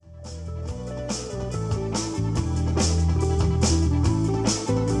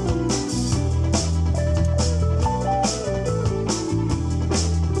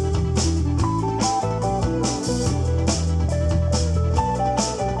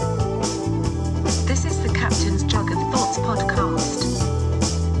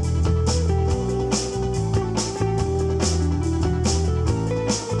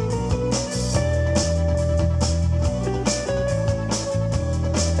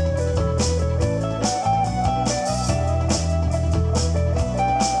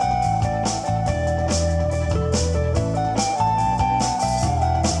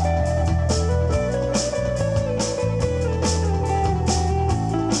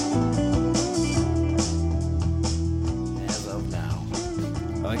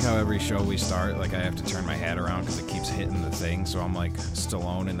every show we start, like I have to turn my head around because it keeps hitting the thing. So I'm like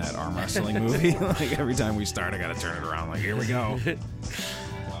Stallone in that arm wrestling movie. Like every time we start, I gotta turn it around. Like, here we go.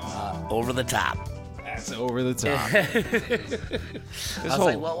 Over the top. That's over the top. I was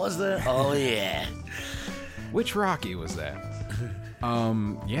like, what was that? Oh yeah. Which Rocky was that?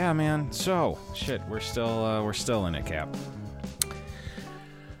 Yeah, man. So shit, we're still in it, Cap.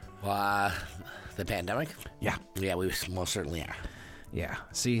 The pandemic? Yeah. Yeah, we most certainly are. Yeah.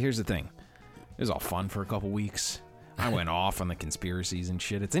 See, here's the thing. It was all fun for a couple weeks. I went off on the conspiracies and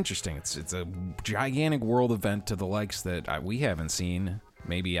shit. It's interesting. It's a gigantic world event to the likes that we haven't seen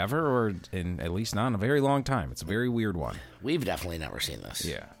maybe ever, or at least not in a very long time. It's a very weird one. We've definitely never seen this.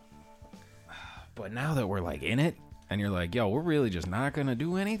 Yeah. But now that we're like in it, and you're like, yo, we're really just not gonna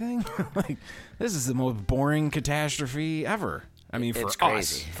do anything? Like, this is the most boring catastrophe ever. I mean, It's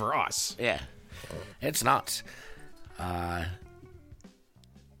crazy. For us. Yeah. It's nuts.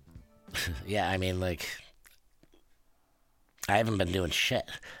 Yeah, I mean, like, I haven't been doing shit.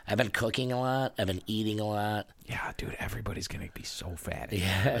 I've been cooking a lot. I've been eating a lot. Yeah, dude, everybody's gonna be so fat.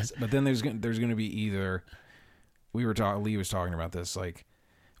 Yeah. But then there's gonna be either Lee was talking about this, like,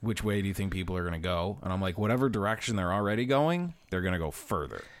 which way do you think people are gonna go? And I'm like, whatever direction they're already going, they're gonna go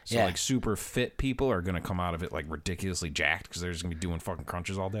further. So Yeah. like super fit people are gonna come out of it like ridiculously jacked because they're just gonna be doing fucking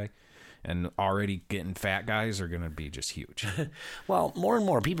crunches all day. And already getting fat guys are going to be just huge. Well, more and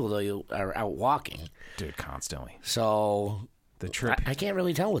more people, though, are out walking. Dude, constantly. So The trip. I can't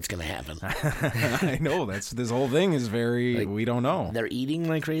really tell what's going to happen. I know. This whole thing is very, Like, we don't know. They're eating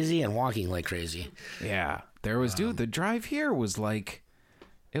like crazy and walking like crazy. Yeah. There was, dude, the drive here was like,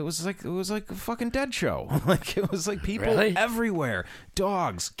 it was like a fucking Dead show. Like, it was like people Really? everywhere.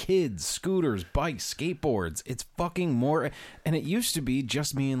 Dogs, kids, scooters, bikes, skateboards. It's fucking more. And it used to be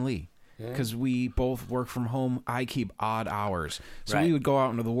just me and Lee. Because we both work from home. I keep odd hours. So Right. we would go out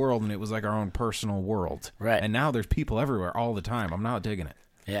into the world, and it was like our own personal world. Right. And now there's people everywhere all the time. I'm not digging it.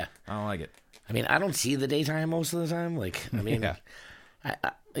 Yeah. I don't like it. I mean, I don't see the daytime most of the time. Like, I mean, Yeah. I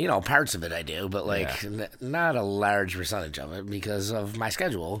parts of it I do, but like not a large percentage of it because of my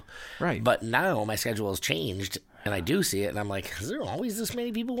schedule. Right. But now my schedule has changed, and I do see it, and I'm like, is there always this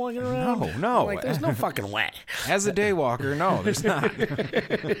many people walking around? No. I'm like, there's no fucking way. As a day walker, no, there's not.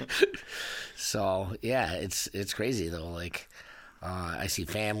 So yeah, it's crazy though. Like, I see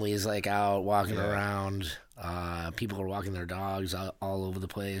families like out walking around. People are walking their dogs all over the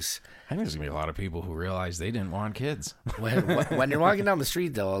place. I think there's going to be a lot of people who realize they didn't want kids. When you're walking down the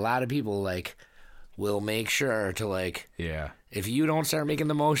street, though, a lot of people like will make sure to like, Yeah. if you don't start making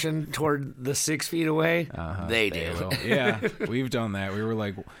the motion toward the 6 feet away, they do. will. Yeah, we've done that. We were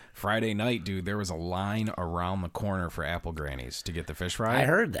like, Friday night, dude, there was a line around the corner for Apple Grannies to get the fish fry. I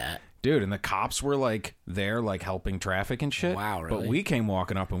heard that. Dude, and the cops were like there, like helping traffic and shit. Wow, But really? we came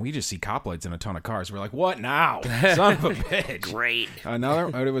walking up and we just see cop lights and a ton of cars. We're like, what now? Son of a bitch. Great.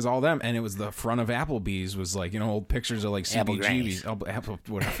 It was all them, and it was the front of Applebee's was like, old pictures of like Apple CBGB's, Apple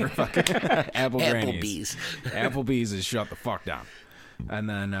whatever, fucking Apple Grannies. Applebee's is shut the fuck down. And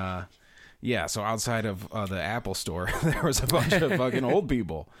then, so outside of the Apple store, there was a bunch of fucking old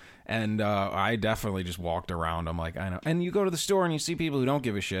people. And I definitely just walked around. I'm like, I know. And you go to the store and you see people who don't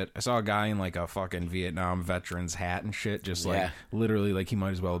give a shit. I saw a guy in like a fucking Vietnam veteran's hat and shit, just like literally like he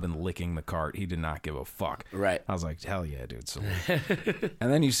might as well have been licking the cart. He did not give a fuck. Right. I was like, hell yeah, dude. So,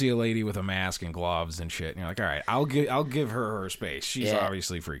 and then you see a lady with a mask and gloves and shit, and you're like, all right, I'll give her space. She's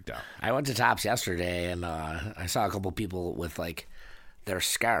obviously freaked out. I went to Tops yesterday, and I saw a couple people with like their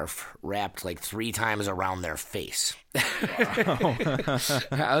scarf wrapped like 3 times around their face.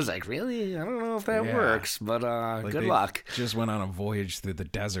 I was like, really? I don't know if that works, but Like good they luck. Just went on a voyage through the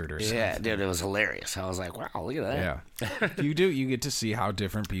desert or something. Yeah, dude, it was hilarious. I was like, wow, look at that. Yeah. You get to see how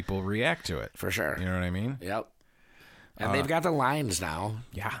different people react to it. For sure. You know what I mean? Yep. And they've got the lines now.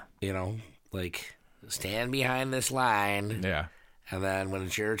 Yeah. Like stand behind this line. Yeah. And then when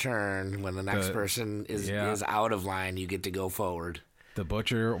it's your turn, when the next person is out of line, you get to go forward. The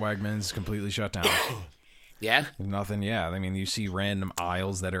butcher, Wegmans, completely shut down. Yeah? Nothing, I mean, you see random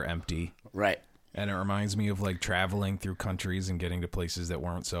aisles that are empty. Right. And it reminds me of, like, traveling through countries and getting to places that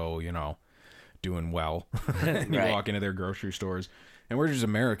weren't so, doing well. And you walk into their grocery stores. And we're just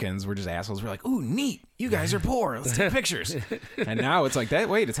Americans. We're just assholes. We're like, ooh, neat. You guys are poor. Let's take pictures. And now it's like, that.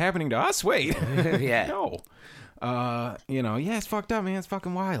 Wait, it's happening to us? Wait. Yeah. No. It's fucked up, man. It's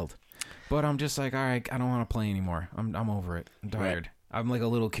fucking wild. But I'm just like, all right, I don't want to play anymore. I'm over it. I'm tired. Right. I'm like a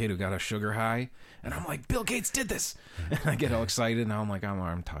little kid who got a sugar high, and I'm like, Bill Gates did this. And I get all excited, and now I'm like,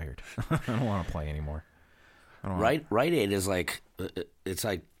 I'm tired. I don't want to play anymore. Rite Aid is like, it's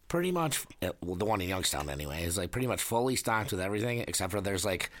like pretty much, well, the one in Youngstown anyway, is like pretty much fully stocked with everything, except for there's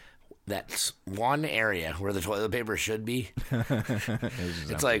like that's one area where the toilet paper should be.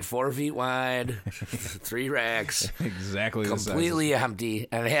 It's like 4 feet wide, 3 racks. Exactly. Completely empty.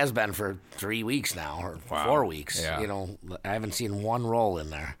 And it has been for 3 weeks now, or 4 weeks. Yeah. You know, I haven't seen one roll in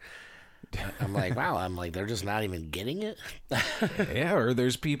there. I'm like, wow. I'm like, they're just not even getting it. Yeah, or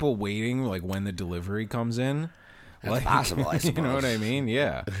there's people waiting, like, when the delivery comes in. That's like, possible, I suppose. You know what I mean?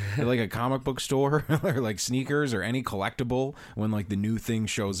 Yeah. Like a comic book store or like sneakers or any collectible when like the new thing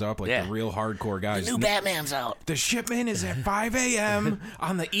shows up, like the real hardcore guys. The new Batman's out. The shipment is at 5 a.m.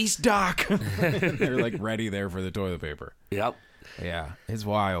 on the East Dock. They're like ready there for the toilet paper. Yep. Yeah. It's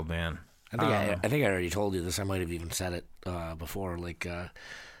wild, man. I think I already told you this. I might have even said it before. Like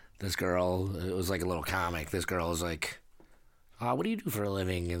this girl, it was like a little comic. This girl was like, what do you do for a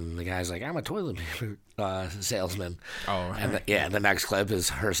living? And the guy's like, I'm a toilet paper salesman. Oh, right. And the next clip is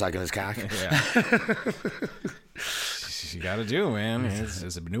her sucking his cock. Yeah. You got to do, man.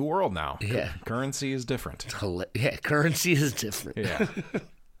 It's a new world now. Yeah. Currency is different. Yeah, currency is different. Yeah.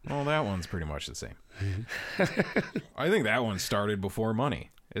 Well, that one's pretty much the same. I think that one started before money.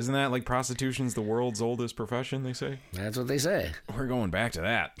 Isn't that like prostitution's the world's oldest profession, they say? That's what they say. We're going back to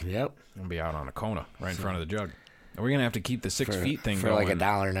that. Yep. We'll be out on a Kona right in front of the jug. We're going to have to keep the 6 feet thing for going. For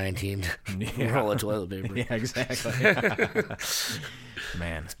like $1.19 roll of toilet paper. Yeah, exactly.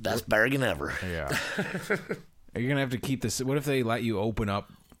 Man. Best bargain ever. Yeah. You're going to have to keep this. What if they let you open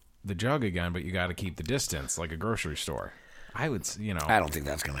up the jug again, but you got to keep the distance like a grocery store? I would, I don't think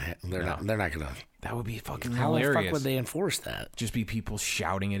that's going to happen. They're not going to. That would be fucking How hilarious. the fuck would they enforce that? Just be people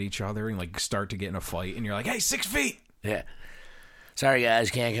shouting at each other and like start to get in a fight and you're like, hey, 6 feet. Yeah. Sorry, guys,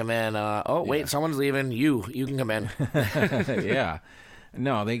 can't come in. Wait, someone's leaving. You can come in. Yeah.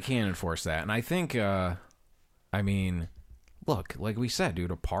 No, they can't enforce that. And I think, look, like we said,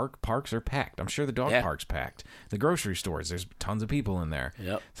 dude, parks are packed. I'm sure the dog park's packed. The grocery stores, there's tons of people in there.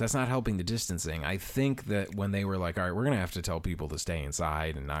 Yep. So that's not helping the distancing. I think that when they were like, all right, we're going to have to tell people to stay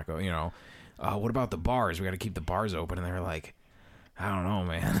inside and not go, what about the bars? We got to keep the bars open. And they were like, I don't know,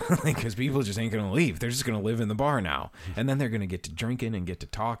 man, because people just ain't going to leave. They're just going to live in the bar now. And then they're going to get to drinking and get to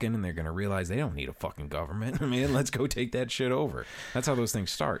talking, and they're going to realize they don't need a fucking government. I mean, let's go take that shit over. That's how those things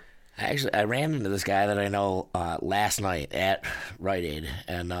start. Actually, I ran into this guy that I know last night at Rite Aid,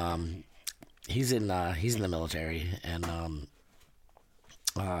 and he's in the military, and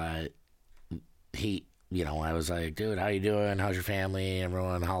he, I was like, dude, how you doing? How's your family?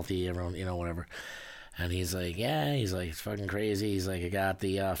 Everyone healthy? Everyone, whatever. And he's like, yeah. He's like, it's fucking crazy. He's like, I got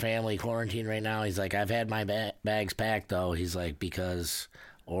the family quarantine right now. He's like, I've had my bags packed, though. He's like, because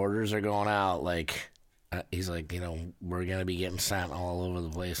orders are going out. Like, he's like, we're going to be getting sent all over the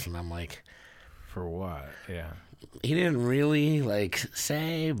place. And I'm like, for what? Yeah. He didn't really,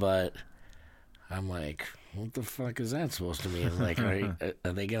 say, but I'm like, what the fuck is that supposed to mean? Like,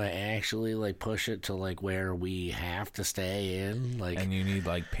 are they going to actually, push it to, where we have to stay in? And you need,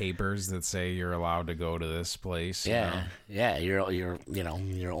 papers that say you're allowed to go to this place? Yeah. Yeah, you're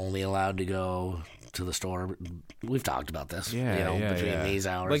only allowed to go to the store. We've talked about this. Between these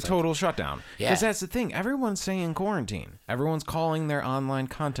hours. Total shutdown. Yeah. Because that's the thing. Everyone's saying quarantine. Everyone's calling their online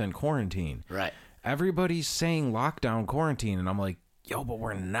content quarantine. Right. Everybody's saying lockdown quarantine. And I'm like, yo, but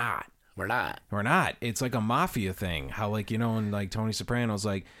we're not. We're not. It's like a mafia thing. How, and Tony Soprano's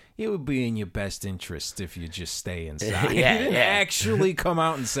like, it would be in your best interest if you just stay inside. Yeah, he didn't actually come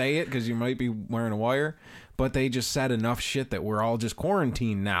out and say it because you might be wearing a wire. But they just said enough shit that we're all just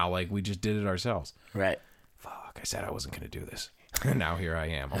quarantined now. Like, we just did it ourselves. Right. Fuck, I said I wasn't going to do this. And now here I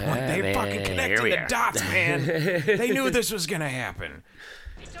am. I'm like, they fucking connected the dots, man. They knew this was going to happen.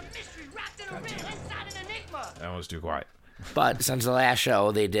 It's a mystery wrapped in a riddle inside an enigma. That was too quiet. But since the last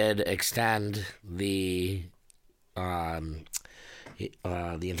show, they did extend the entire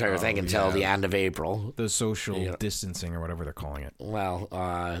thing until the end of April. The social distancing or whatever they're calling it. Well,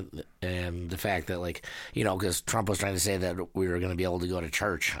 and the fact that, because Trump was trying to say that we were going to be able to go to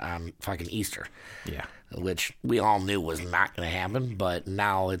church on fucking Easter. Yeah. Which we all knew was not going to happen, but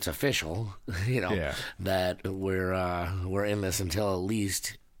now it's official, that we're in this until at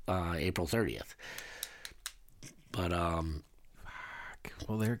least April 30th. But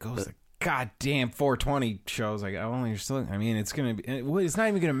well, there goes the goddamn 420 shows. It's gonna be. It's not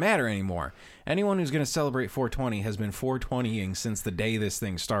even gonna matter anymore. Anyone who's gonna celebrate 420 has been 420ing since the day this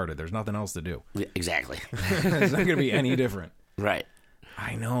thing started. There's nothing else to do. Exactly. It's not gonna be any different. Right.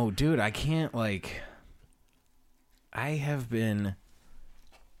 I know, dude. I can't I have been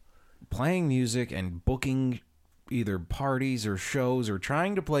playing music and booking either parties or shows or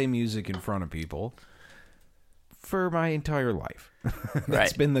trying to play music in front of people for my entire life.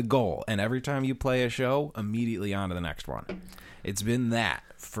 That's been the goal. And every time you play a show, immediately on to the next one. It's been that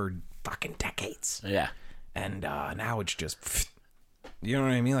for fucking decades. Yeah. And now it's just, you know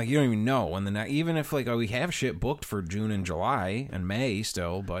what I mean? Like, you don't even know when even if, like, we have shit booked for June and July and May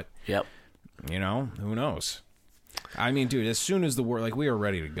still, but, Yep. you know, who knows? I mean, dude, as soon as the word, like, we are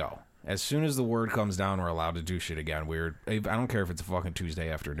ready to go. As soon as the word comes down, we're allowed to do shit again. I don't care if it's a fucking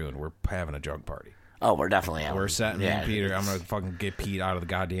Tuesday afternoon. We're having a jug party. Oh, we're definitely out. We're setting me and Peter. I'm going to fucking get Pete out of the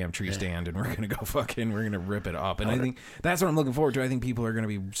goddamn tree stand, and we're going to go we're going to rip it up. And I think that's what I'm looking forward to. I think people are going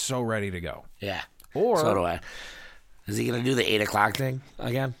to be so ready to go. Yeah. Or so do I. Is he going to do the 8 o'clock thing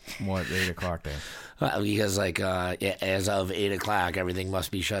again? What, 8 o'clock thing? Because, like, as of 8 o'clock, everything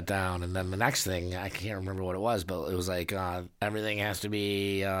must be shut down. And then the next thing, I can't remember what it was, but it was like, everything has to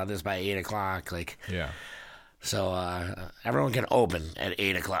be this by 8 o'clock. Like, yeah. So everyone can open at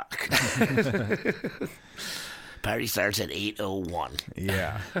 8 o'clock. Party starts at 8:01.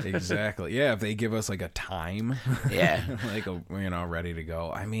 Yeah, exactly. Yeah, if they give us like a time, yeah, like ready to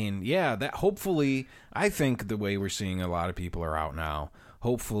go. I mean, yeah, that hopefully, I think the way we're seeing a lot of people are out now.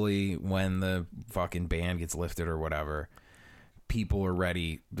 Hopefully, when the fucking ban gets lifted or whatever, people are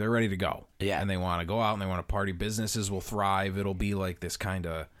ready. They're ready to go. Yeah, and they want to go out and they want to party. Businesses will thrive. It'll be like this kind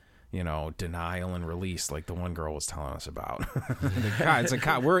of, denial and release, like the one girl was telling us about. It's a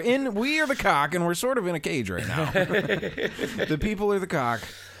cock. We are the cock, and we're sort of in a cage right now. The people are the cock.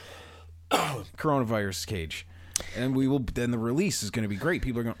 Coronavirus cage, and then the release is going to be great.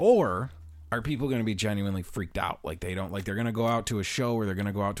 People are going, or are people going to be genuinely freaked out? Like they're going to go out to a show or they're going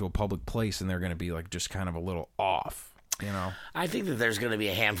to go out to a public place and they're going to be like just kind of a little off. I think that there's going to be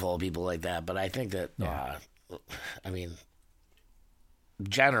a handful of people like that, but I think that,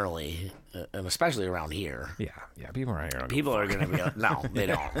 generally, and especially around here. Yeah, people around here. People are going to be, no, they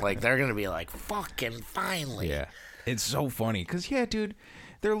don't. Like, they're going to be like, fucking finally. Yeah. It's so funny. Because, yeah, dude,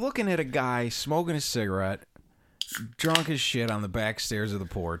 they're looking at a guy smoking a cigarette, drunk as shit on the back stairs of the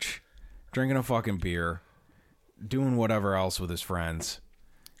porch, drinking a fucking beer, doing whatever else with his friends.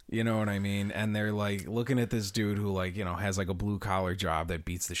 You know what I mean? And they're like looking at this dude who has like a blue collar job that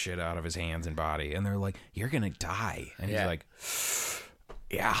beats the shit out of his hands and body. And they're like, you're going to die. And he's like,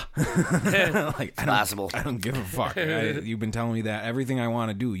 yeah. Like, possible. I don't give a fuck. You've been telling me that everything I want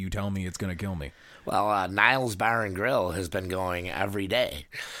to do, you tell me it's going to kill me. Well, Niles Bar and Grill has been going every day.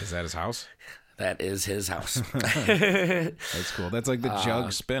 Is that his house? That is his house. That's cool. That's like the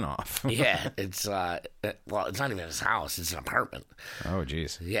Jug spinoff. Yeah, it's it's not even his house; it's an apartment. Oh,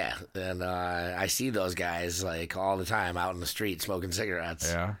 jeez. Yeah, and I see those guys like all the time out in the street smoking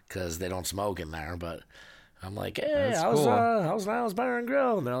cigarettes. Yeah, because they don't smoke in there. But I'm like, hey, how's Niles Bar and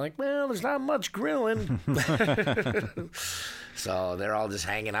Grill? And they're like, well, there's not much grilling. So they're all just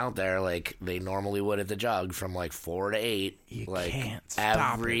hanging out there like they normally would at the Jug from like 4 to 8. You like can't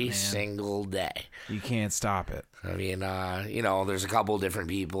stop every it, single day. You can't stop it. I mean, there's a couple different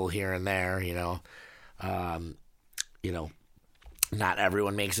people here and there, not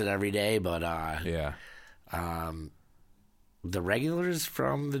everyone makes it every day, but yeah. The regulars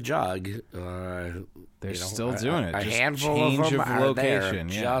from the Jug, they're still doing it. A just handful of them are location,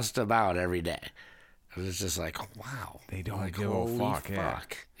 there just about every day. It's just like, wow. They don't like, give a fuck.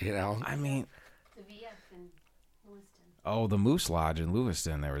 Yeah. I mean, the VF in Lewiston. Oh, the Moose Lodge in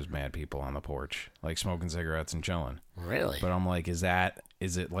Lewiston, there was mad people on the porch, like smoking cigarettes and chilling. Really? But I'm like, is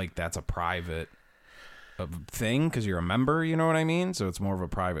it like that's a private thing because you're a member, you know what I mean? So it's more of a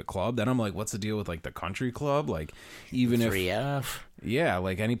private club. Then I'm like, what's the deal with like the country club? Like even 3F? Yeah,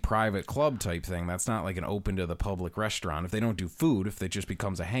 like any private club type thing, that's not like an open to the public restaurant. If they don't do food, if it just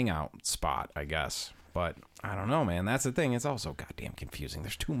becomes a hangout spot, I guess. But I don't know, man. That's the thing. It's also goddamn confusing.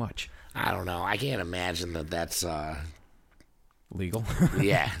 There's too much. I don't know. I can't imagine that's legal.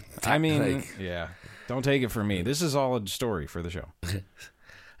 Yeah. I mean, yeah. Don't take it from me. This is all a story for the show.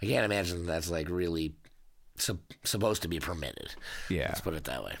 I can't imagine that's like really supposed to be permitted. Yeah. Let's put it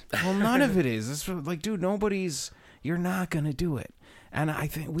that way. Well, none of it is. It's like, dude, you're not going to do it. And I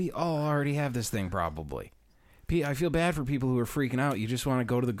think we all already have this thing probably. I feel bad for people who are freaking out. You just want to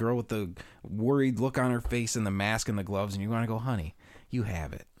go to the girl with the worried look on her face and the mask and the gloves, and you want to go, honey, you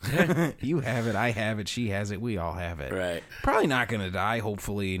have it. You have it. I have it. She has it. We all have it. Right. Probably not going to die.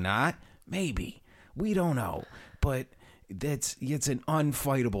 Hopefully not. Maybe. We don't know. But it's an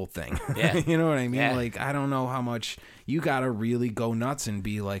unfightable thing. Yeah. You know what I mean? Yeah. Like, I don't know how much you got to really go nuts and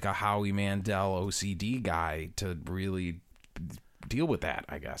be like a Howie Mandel OCD guy to really deal with that,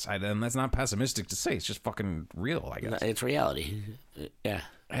 I guess. And that's not pessimistic to say. It's just fucking real, I guess. It's reality. Yeah.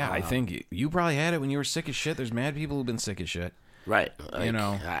 Yeah, I think you probably had it when you were sick as shit. There's mad people who've been sick as shit. Right. Like, you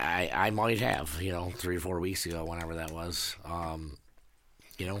know. I might have, 3 or 4 weeks ago, whenever that was.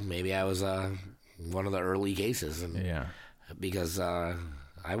 Maybe I was one of the early cases. And yeah. Because,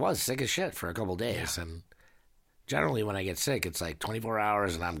 I was sick as shit for a couple days, and generally when I get sick, it's like 24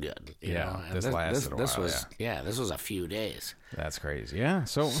 hours and I'm good. You know? And this lasted a while. This was this was a few days. That's crazy. Yeah.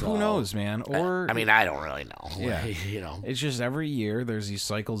 So who knows, man? Or I mean, I don't really know. Yeah. You know, it's just every year there's these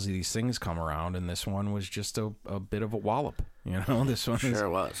cycles, these things come around, and this one was just a bit of a wallop. You know, this one sure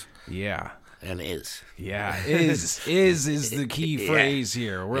was. Yeah. And is. Yeah, is the key phrase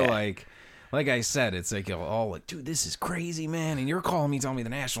here. We're like I said, it's like all like, dude, this is crazy, man. And you're calling me, telling me the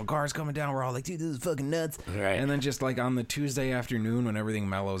National Guard's coming down. We're all like, dude, this is fucking nuts. Right. And then just like on the Tuesday afternoon when everything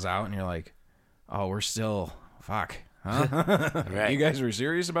mellows out, and you're like, oh, we're still fuck, huh? Right. You guys were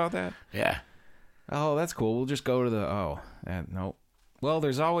serious about that? Yeah. Oh, that's cool. We'll just go to the no. Well,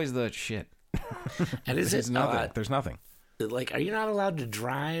 there's always the shit. And is it nothing? There's nothing. Like, are you not allowed to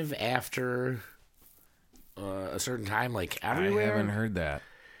drive after a certain time, like everywhere? I haven't heard that.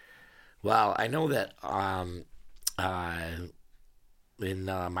 Well, I know that in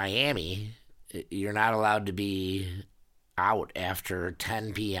Miami, you're not allowed to be out after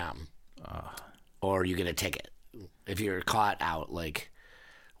 10 p.m. Or you get a ticket if you're caught out, like,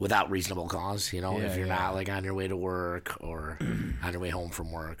 without reasonable cause, you know, if you're not, like, on your way to work or on your way home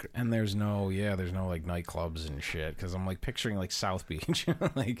from work. And there's no, like, nightclubs and shit, because I'm, like, picturing, like, South Beach,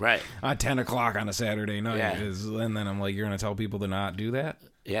 like, right. At 10 o'clock on a Saturday night, Yeah. And then I'm like, you're going to tell people to not do that?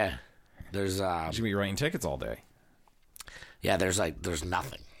 Yeah. There's, You should be writing tickets all day. yeah, there's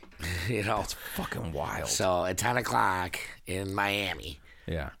nothing, you know. That's fucking wild. So at 10 o'clock in Miami,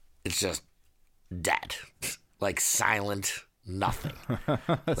 Yeah. it's just dead, like silent, nothing.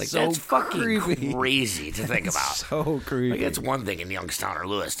 Like So that's fucking creepy. crazy to think about. So creepy. Like it's one thing in Youngstown or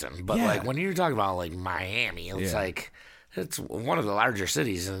Lewiston, but Yeah. like when you're talking about like Miami, it's Yeah. like it's one of the larger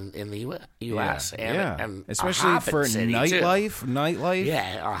cities in the U.S. And especially a for hopping city, nightlife. too.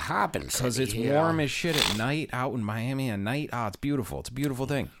 Yeah, a hopping city. Because it's you warm know? as shit at night out in Miami. At night, it's beautiful. It's a beautiful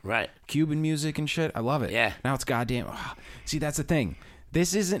thing. Right. Cuban music and shit. I love it. Yeah. Now it's goddamn. See, that's the thing.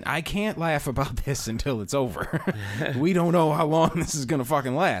 This isn't. I can't laugh about this until it's over. We don't know how long this is gonna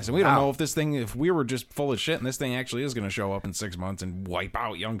fucking last, and we don't know if this thing. If we were just full of shit, and this thing actually is gonna show up in 6 months and wipe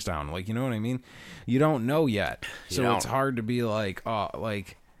out Youngstown. Like, you know what I mean? You don't know yet, so it's hard to be like,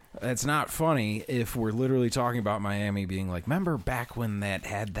 it's not funny if we're literally talking about Miami being like, remember back when that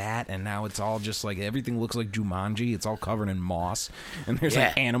had that, and now it's all just like everything looks like Jumanji. It's all covered in moss, and there's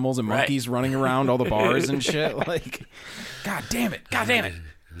like animals and monkeys running around all the bars and shit. Like, god damn it, god damn it.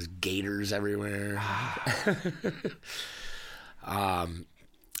 There's gators everywhere.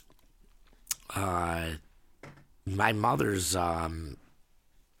 My mother's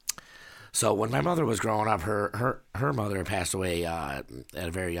so when my mother was growing up, her mother passed away at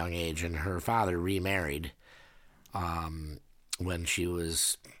a very young age, and her father remarried when she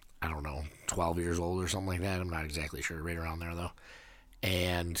was, I don't know, 12 years old or something like that. I'm not exactly sure, right around there though.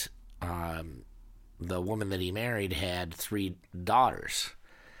 And the woman that he married had 3 daughters.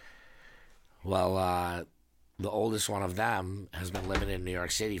 Well, the oldest one of them has been living in New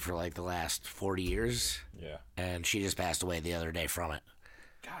York City for like the last 40 years. Yeah. And she just passed away the other day from it.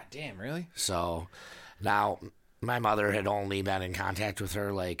 God damn, really? So now my mother had only been in contact with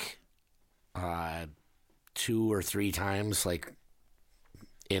her like 2 or 3 times, like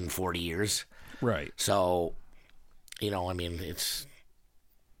in 40 years. Right. So, you know, I mean, it's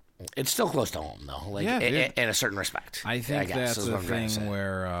still close to home though, like in a certain respect. I think that's the thing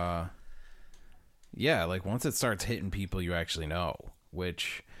where, like once it starts hitting people, you actually know,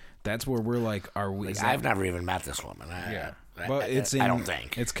 which that's where we're like, are we? Like, I've never even met this woman. But I don't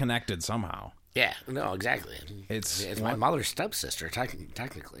think it's connected somehow. Yeah, no, exactly. It's my mother's stepsister,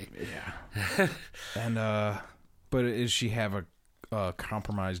 technically. Yeah. And but does she have a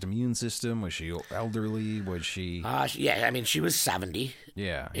compromised immune system? Was she elderly? Was she? Yeah, I mean, she was 70.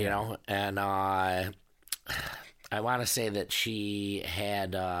 Yeah. You know, and I want to say that she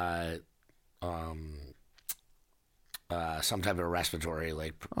had some type of respiratory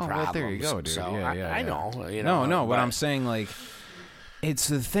problem. Well, there you go, dude. So I know. You know. No, but I'm saying like, it's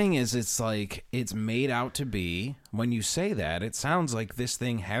the thing is, it's like it's made out to be. When you say that, it sounds like this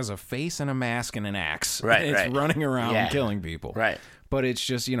thing has a face and a mask and an axe. Right. It's running around killing people. Right. But it's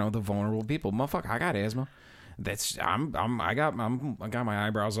just, you know, the vulnerable people. Motherfucker, I got asthma. I got my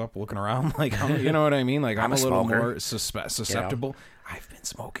eyebrows up looking around like, you know what I mean? Like I'm a little more susceptible. You know? I've been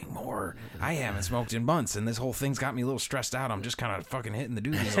smoking more. I haven't smoked in months, and this whole thing's got me a little stressed out. I'm just kind of fucking hitting the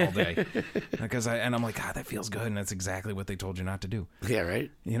doobies all day I'm like, God, that feels good, and that's exactly what they told you not to do. Yeah,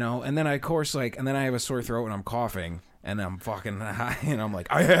 right. You know, and then I have a sore throat and I'm coughing, and I'm fucking high, and I'm like,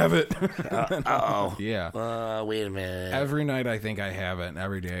 I have it. Oh. Yeah. Wait a minute. Every night I think I have it, and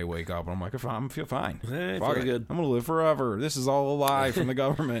every day I wake up and I'm like, I feel fine. Hey, Fuck feel it. good. I'm gonna live forever. This is all a lie from the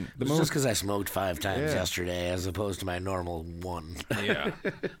government. The It's moon. just because I smoked 5 times Yeah. yesterday as opposed to my normal 1. Yeah.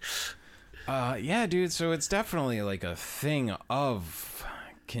 Yeah, dude. So it's definitely like a thing of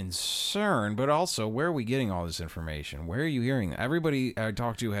concern, but also where are we getting all this information? Where are you hearing? Everybody I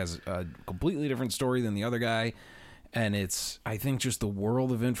talk to has a completely different story than the other guy, and it's I think just the world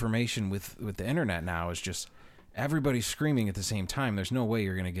of information with the internet now is just everybody's screaming at the same time. There's no way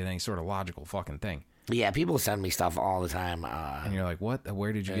you're gonna get any sort of logical fucking thing. Yeah, people send me stuff all the time. And you're like, what?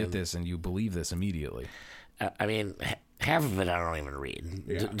 Where did you get this? And you believe this immediately. I mean, half of it I don't even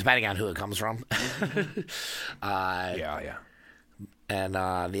read, depending on who it comes from. Yeah. And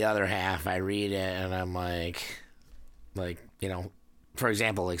the other half, I read it, and I'm like, for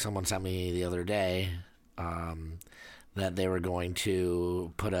example, like someone sent me the other day that they were going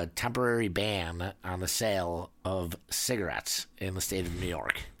to put a temporary ban on the sale of cigarettes in the state of New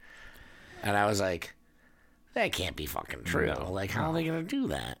York. And I was like, that can't be fucking true. Like, how are they going to do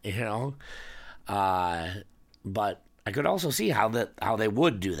that, But I could also see how they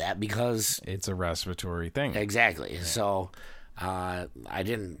would do that because... It's a respiratory thing. Exactly. Yeah. So... I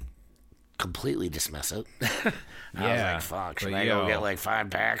didn't completely dismiss it. I was like, fuck, should I go get like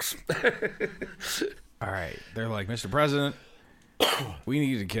 5 packs? All right. They're like, Mr. President, we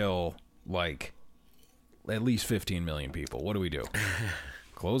need to kill like at least 15 million people. What do we do?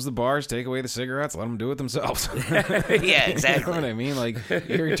 Close the bars, take away the cigarettes, let them do it themselves. Yeah, exactly. You know what I mean? Like,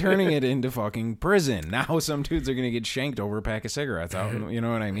 you're turning it into fucking prison. Now some dudes are going to get shanked over a pack of cigarettes. You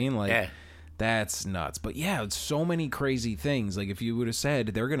know what I mean? Like, yeah. That's nuts. But yeah, it's so many crazy things. Like if you would have said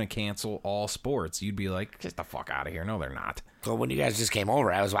they're going to cancel all sports, you'd be like, get the fuck out of here. No, they're not. So when you guys just came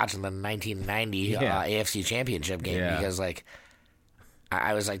over, I was watching the 1990 AFC Championship game because like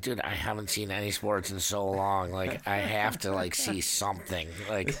I was like, dude, I haven't seen any sports in so long. Like I have to like see something.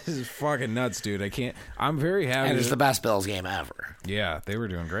 Like this is fucking nuts, dude. I can't. I'm very happy. And it's the best Bills game ever. Yeah, they were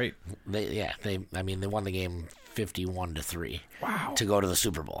doing great. They won the game 51-3. Wow. To go to the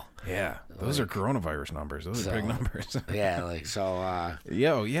Super Bowl. Yeah. Those are coronavirus numbers. Those are big numbers. Yeah, like so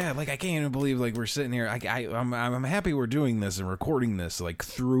like I can't even believe like we're sitting here. I'm happy we're doing this and recording this like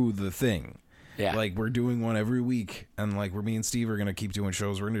through the thing. Yeah. Like we're doing one every week, and like me and Steve are gonna keep doing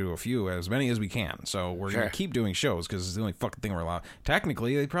shows. We're gonna do a few, as many as we can. So we're gonna keep doing shows because it's the only fucking thing we're allowed.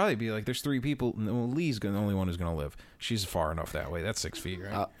 Technically, they'd probably be like, "There's 3 people. No, Lee's the only one who's gonna live. She's far enough that way. That's 6 feet,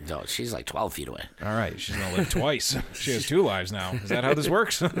 right? No, she's like 12 feet away. All right, she's gonna live twice. She has 2 lives now. Is that how this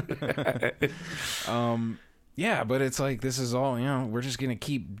works? Yeah, but it's like this is all, we're just going to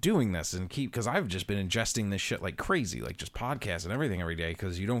keep doing this and because I've just been ingesting this shit like crazy, like just podcasts and everything every day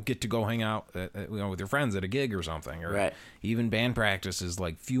because you don't get to go hang out with your friends at a gig or something. Or even band practice is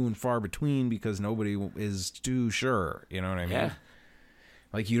like few and far between because nobody is too sure. You know what I mean? Yeah.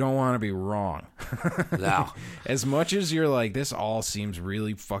 Like you don't want to be wrong. No. As much as you're like, this all seems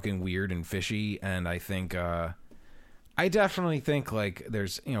really fucking weird and fishy, and I think... I definitely think, like,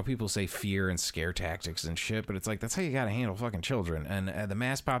 there's, people say fear and scare tactics and shit, but it's like, that's how you gotta handle fucking children. And the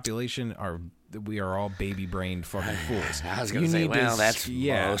mass population we are all baby-brained fucking fools. I was gonna say, that's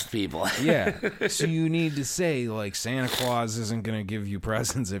most people. Yeah. So you need to say, like, Santa Claus isn't gonna give you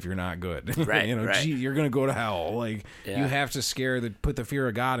presents if you're not good. Right, right. Gee, you're gonna go to hell. Like, you have to put the fear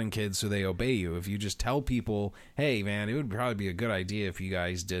of God in kids so they obey you. If you just tell people, hey, man, it would probably be a good idea if you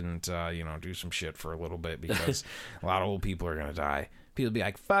guys didn't, do some shit for a little bit because a lot of old people are gonna die. People be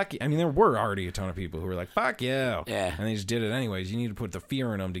like, fuck you. I mean, there were already a ton of people who were like, fuck yeah. Yeah. And they just did it anyways. You need to put the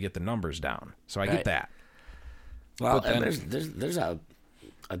fear in them to get the numbers down. So I get that. Well, and there's a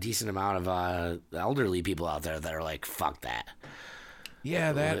decent amount of elderly people out there that are like, fuck that.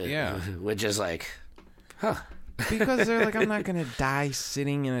 Yeah, Which is like, huh. Because they're like, I'm not gonna die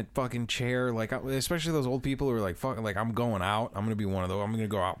sitting in a fucking chair. Like, especially those old people who are like, fuck, like I'm going out. I'm gonna be one of those. I'm gonna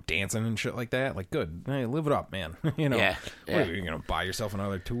go out dancing and shit like that. Like, good, hey, live it up, man. Yeah. What, are you gonna buy yourself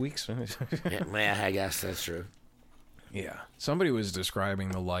another 2 weeks? Yeah, I guess that's true. Yeah. Somebody was describing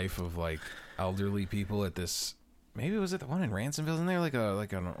the life of like elderly people at this. Maybe was it the one in Ransomville? Isn't there like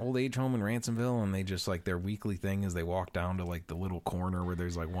an old age home in Ransomville, and they just like their weekly thing is they walk down to like the little corner where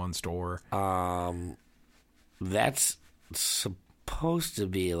there's like one store. That's supposed to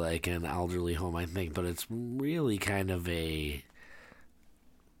be like an elderly home, I think, but it's really kind of a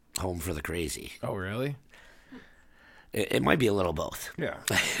home for the crazy. Oh, really? It might be a little both. Yeah.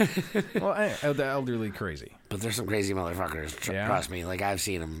 Well, the elderly crazy. But there's some crazy motherfuckers, trust me. Like, I've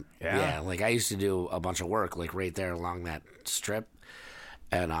seen them. Yeah. Like, I used to do a bunch of work, like, right there along that strip.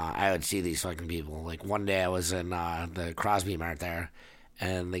 And I would see these fucking people. Like, one day I was in the Crosby Mart there,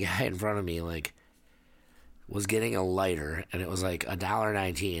 and the guy in front of me, like, was getting a lighter, and it was like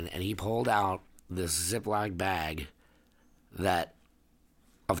 $1.19, and he pulled out this Ziploc bag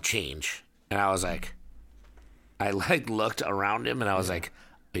of change. And I was like, I like looked around him, and I was like,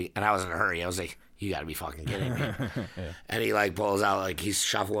 and I was in a hurry. I was like, you gotta be fucking kidding me. Yeah. And he like pulls out, like he's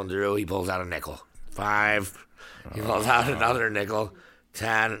shuffling through, he pulls out a nickel. 5. He pulls out another nickel.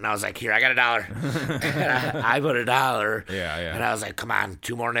 10, and I was like, here, I got $1. And I put $1. Yeah. And I was like, come on,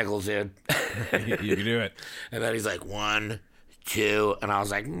 2 more nickels, dude. You can do it. And then he's like, 1, 2, and I was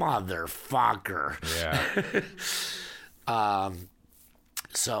like, motherfucker. Yeah.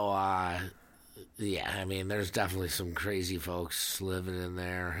 So, yeah, I mean, there's definitely some crazy folks living in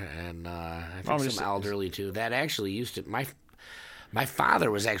there, and I think some elderly too. That actually used to my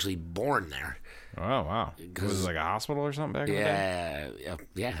father was actually born there. Oh, wow. Was it like a hospital or something back in the day?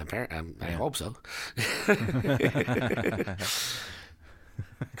 Yeah, apparently. I hope so.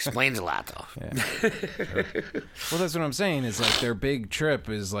 Explains a lot, though. Yeah. Sure. Well, that's what I'm saying. Is like their big trip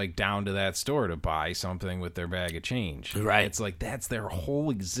is like down to that store to buy something with their bag of change. Right. It's like that's their whole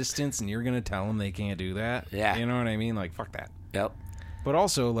existence, and you're going to tell them they can't do that? Yeah. You know what I mean? Like, fuck that. Yep. But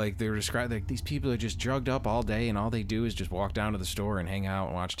also, like, they're described, like, these people are just drugged up all day, and all they do is just walk down to the store and hang out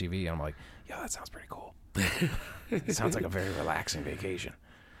and watch TV. And I'm like, yeah, that sounds pretty cool. It sounds like a very relaxing vacation.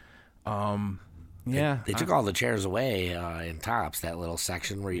 Yeah. They took all the chairs away in Tops, that little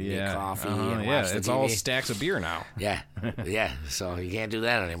section where you get coffee and watch the it's TV. all stacks of beer now. Yeah. So you can't do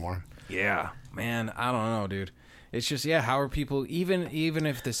that anymore. Yeah. Man, I don't know, dude. It's just, how are people, even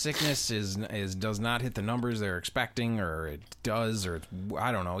if the sickness does not hit the numbers they're expecting, or it does, or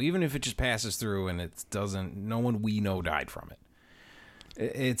I don't know, even if it just passes through and it doesn't, no one we know died from it.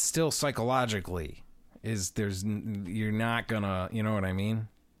 It's still psychologically you're not gonna, you know what I mean?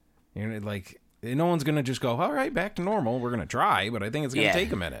 You're like, no one's gonna just go, all right, back to normal. We're gonna try, but I think it's gonna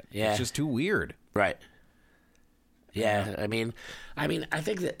take a minute. Yeah. It's just too weird. Right. Yeah, I mean, I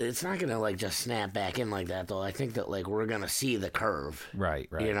think that it's not gonna like just snap back in like that, though. I think that like we're gonna see the curve, right,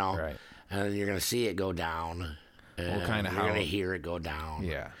 you know, right, and you're gonna see it go down. Well, kind of you're gonna hear it go down.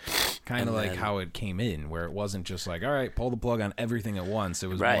 Yeah, kind of like how it came in, where it wasn't just like, all right, pull the plug on everything at once. It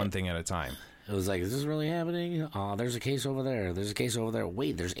was one thing at a time. It was like, is this really happening? Oh, there's a case over there. There's a case over there.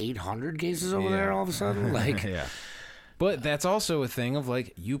 Wait, there's 800 cases over there all of a sudden? Like, yeah. But that's also a thing of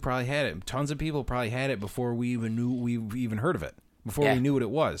like, you probably had it. Tons of people probably had it before we even heard of it. Before we knew what it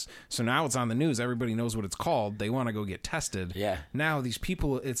was. So now it's on the news. Everybody knows what it's called. They want to go get tested. Yeah. Now these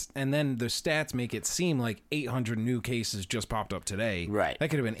people, and then the stats make it seem like 800 new cases just popped up today. Right. That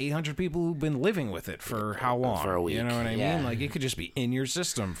could have been 800 people who've been living with it for how long? For a week. You know what I mean? Like, it could just be in your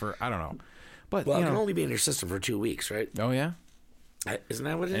system for, I don't know. But, well, it can only be in your system for 2 weeks, right? Oh, yeah? Isn't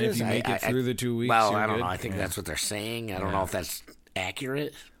that what it and is? If you make it through the 2 weeks, well, you're I don't good? know. I think that's what they're saying. I don't know if that's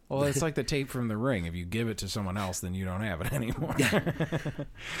accurate. Well, it's like the tape from The Ring. If you give it to someone else, then you don't have it anymore.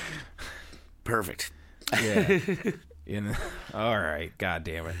 Perfect. Yeah. All right. God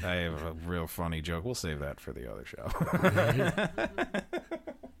damn it. I have a real funny joke. We'll save that for the other show.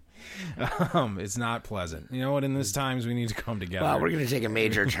 It's not pleasant. You know what? In these times, we need to come together. Well, we're going to take a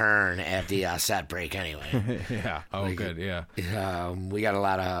major turn at the set break anyway. Yeah. Oh, good. Yeah. We got a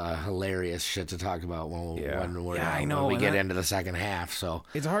lot of hilarious shit to talk about when we get into the second half. So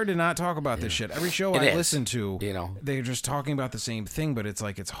it's hard to not talk about this shit. Every show I listen to, they're just talking about the same thing, but it's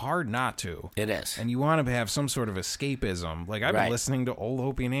like it's hard not to. It is. And you want to have some sort of escapism. Like, I've been listening to old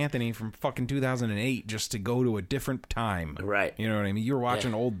Opie and Anthony from fucking 2008 just to go to a different time. Right. You know what I mean? You were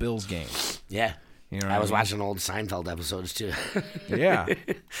watching old Bills games. Yeah. You know I was watching old Seinfeld episodes too. Yeah.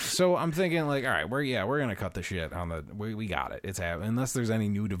 So I'm thinking like, all right, we're gonna cut the shit on the we got it. It's happening. Unless there's any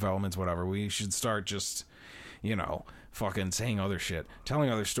new developments, whatever. We should start just, fucking saying other shit, telling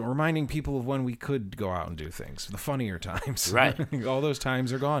other stories, reminding people of when we could go out and do things, the funnier times. Right. All those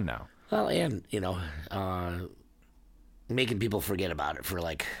times are gone now. Well, and making people forget about it for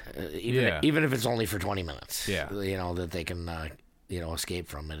like even if it's only for 20 minutes. Yeah. That they can escape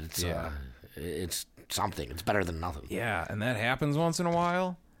from it. It's something. It's better than nothing. Yeah, and that happens once in a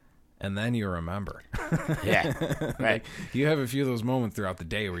while, and then you remember. Yeah, right. Like, you have a few of those moments throughout the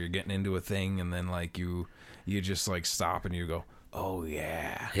day where you're getting into a thing, and then like you just like stop and you go, oh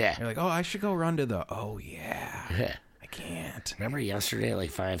yeah. Yeah. You're like, oh, I should go run to the. Oh yeah. Yeah. I can't. Remember yesterday at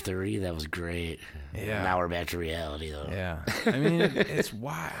like 5:30? That was great. Yeah. Now we're back to reality though. Yeah. I mean, it's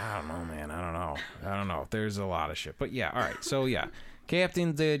why I don't know, man. I don't know. There's a lot of shit, but yeah. All right. So yeah.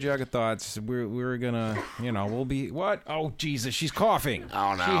 Captain Jug of Thoughts, we're gonna, we'll be, what? Oh, Jesus, she's coughing.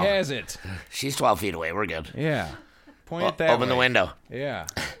 Oh, no. She has it. She's 12 feet away. We're good. Yeah. Point it that Open the way. window. Yeah.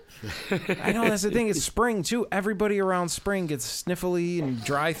 I know, that's the thing. It's spring, too. Everybody around spring gets sniffly and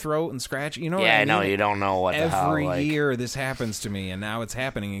dry throat and scratchy. You know what Yeah, I I mean? know. You don't know what the hell. Every Like, year this happens to me, and now it's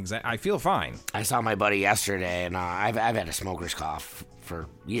happening. I feel fine. I saw my buddy yesterday, and I've had a smoker's cough for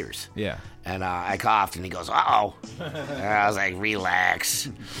years. Yeah. And I coughed, and he goes, "Uh-oh." And I was like, "Relax."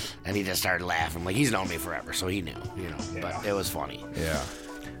 And he just started laughing. Like, he's known me forever, so he knew, you know. But it was funny. Yeah.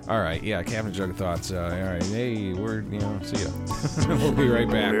 All right. Yeah, Captain Jug of Thoughts. All right. Hey, see ya. We'll be right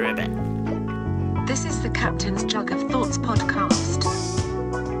back. We'll be right back. This is the Captain's Jug of Thoughts podcast.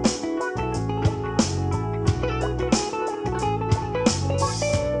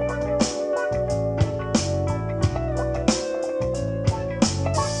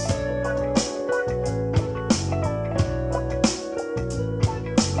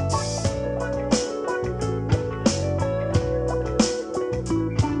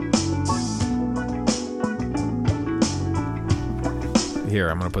 Here,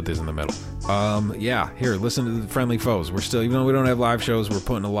 I'm gonna put this in the middle. Yeah, here, listen to the Friendly Foes. We're still, even though we don't have live shows, we're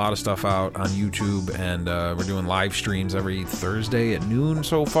putting a lot of stuff out on YouTube, and we're doing live streams every Thursday at noon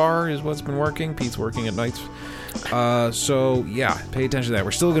so far is what's been working. Pete's working at nights. So yeah, pay attention to that.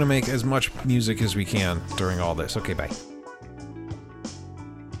 We're still gonna make as much music as we can during all this. Okay, bye.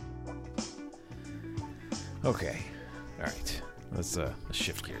 Okay, all right. Let's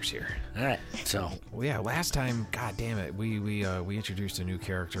shift gears here. All right. So, Well, yeah, last time, god damn it, we introduced a new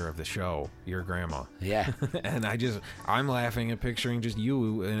character of the show, your grandma. yeah. And I'm laughing and picturing just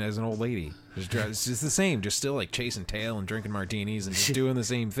you as an old lady. It's just the same, just still like chasing tail and drinking martinis and just doing the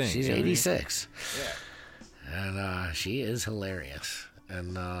same thing. She's You know what I mean? 86. Yeah. And she is hilarious.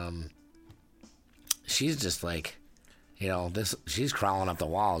 And she's just like, you know, she's crawling up the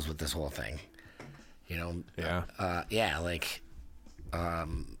walls with this whole thing. You know? Yeah. Yeah, like,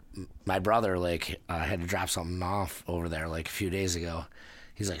 my brother, like, had to drop something off over there, like, a few days ago.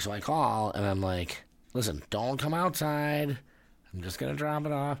 He's like, so I call, and I'm like, listen, don't come outside. I'm just going to drop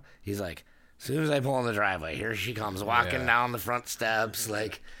it off. He's like, as soon as I pull in the driveway, here she comes walking down the front steps,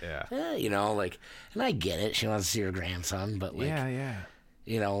 like, you know, like, and I get it. She wants to see her grandson, but, like, yeah.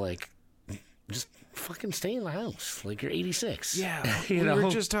 you know, like, just fucking stay in the house. Like, you're 86. Yeah, you we know? were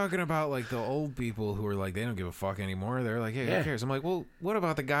just talking about like the old people who are like they don't give a fuck anymore. They're like, hey, who cares? I'm like, well, what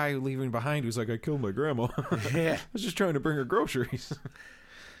about the guy leaving behind who's like, I killed my grandma. Yeah. I was just trying to bring her groceries.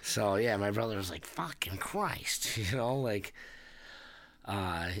 So, yeah, my brother was like, fucking Christ, you know, like,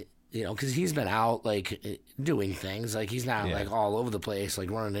 you know, because he's been out, like, doing things. Like, he's not, like, all over the place,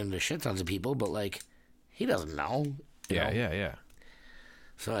 like, running into shit tons of people, but, like, he doesn't know. You know? Yeah.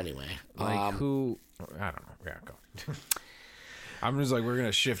 So, anyway. Like who? I don't know. Yeah, go. I'm just like, we're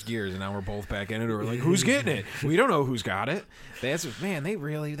gonna shift gears, and now we're both back in it. We're like, who's getting it? We don't know who's got it. Man,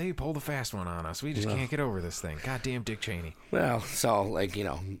 they pulled a fast one on us. We just can't get over this thing. Goddamn Dick Cheney. Well, so, like, you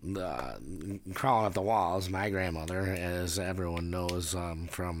know, crawling up the walls, my grandmother, as everyone knows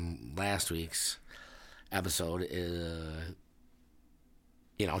from last week's episode,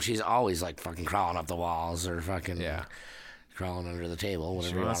 you know, she's always, like, fucking crawling up the walls or fucking crawling under the table,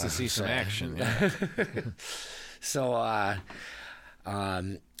 whatever She you wants to wanna see some say. action. Yeah. So,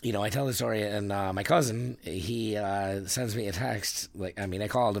 you know, I tell the story, and my cousin, he sends me a text. Like, I mean, I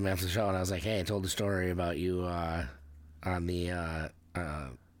called him after the show, and I was like, hey, I told the story about you on the,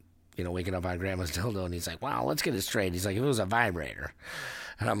 you know, waking up on Grandma's dildo. And he's like, wow, let's get it straight. He's like, if it was a vibrator.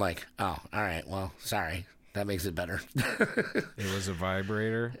 And I'm like, oh, all right, well, sorry. That makes it better. It was a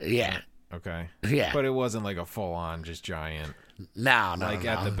vibrator. Yeah. Okay. Yeah. But it wasn't like a full-on, just giant, No. like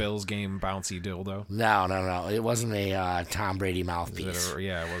at the Bills game, bouncy dildo. No. It wasn't a Tom Brady mouthpiece.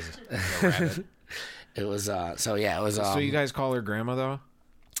 Yeah, it was a rabbit. It was, so yeah, it was. So you guys call her grandma, though?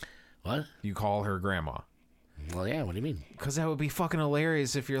 What? You call her grandma? Well, yeah, what do you mean? Because that would be fucking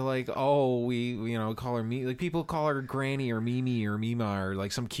hilarious if you're like, oh, we call her me. Like, people call her Granny or Mimi or Mima or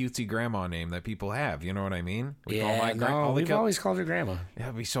like some cutesy grandma name that people have. You know what I mean? We've always called her grandma.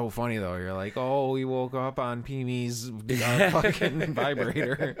 That'd be so funny, though. You're like, oh, we woke up on Pee-mee's fucking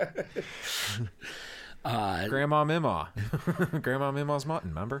vibrator. Grandma Mima. Grandma Mima's mutton,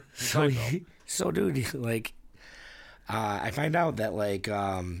 remember? So, dude, like, I find out that, like,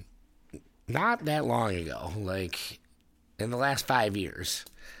 not that long ago, like, in the last 5 years,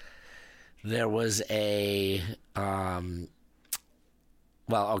 there was a, well,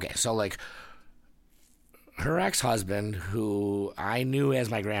 okay, so, like, her ex-husband, who I knew as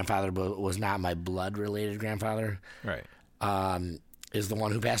my grandfather, but was not my blood-related grandfather, Right. is the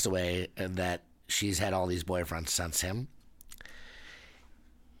one who passed away, and that she's had all these boyfriends since him.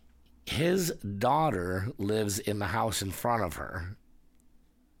 His daughter lives in the house in front of her,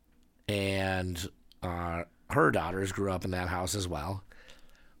 and her daughters grew up in that house as well.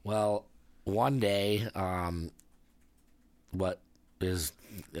 Well, one day, what is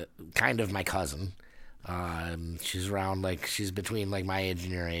kind of my cousin, she's around, like, she's between, like, my age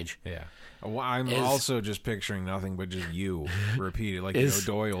and your age. Yeah. Well, I'm also just picturing nothing but just you repeated, like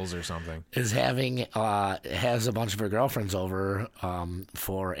Doyle's or something. Is having, has a bunch of her girlfriends over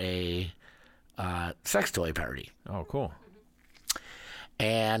for a sex toy party. Oh, cool.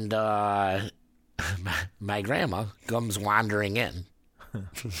 And my grandma comes wandering in.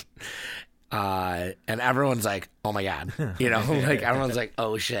 And everyone's like, oh my God, like everyone's like,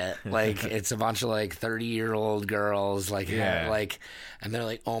 oh shit. Like it's a bunch of like 30-year-old girls, like, and they're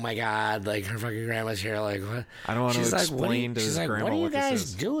like, oh my God, like her fucking grandma's here. Like, what? I don't want to explain to this grandma what are you guys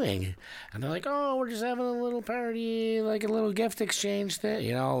is doing? And they're like, oh, we're just having a little party, like a little gift exchange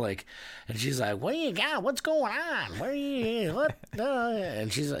thing, like, and she's like, what do you got? What's going on? Where are you? What?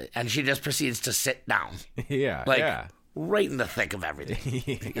 And she's like, and she just proceeds to sit down. Yeah. Like, yeah. right in the thick of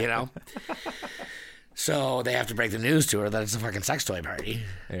everything, So they have to break the news to her that it's a fucking sex toy party.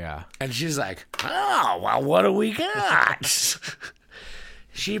 Yeah. And she's like, oh, well, what do we got?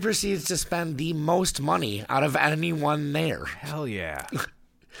 She proceeds to spend the most money out of anyone there. Hell yeah.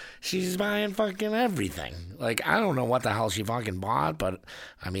 She's buying fucking everything. Like, I don't know what the hell she fucking bought, but,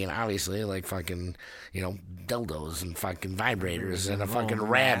 I mean, obviously, like, fucking, dildos and fucking vibrators and a fucking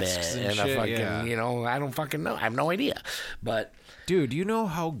rabbit and shit, a fucking, I don't fucking know. I have no idea. But... Dude, you know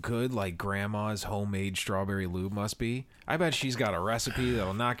how good, like, Grandma's homemade strawberry lube must be? I bet she's got a recipe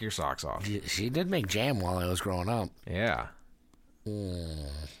that'll knock your socks off. She did make jam while I was growing up. Yeah.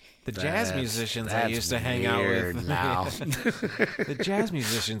 The jazz musicians I used to hang out with now. The jazz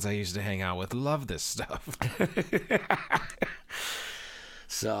musicians I used to hang out with love this stuff.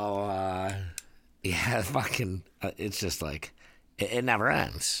 So, yeah, fucking, it's just like, it never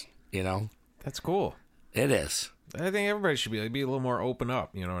ends, That's cool. It is. I think everybody should be a little more open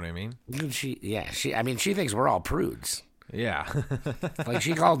up, you know what I mean? She thinks we're all prudes. Yeah. Like,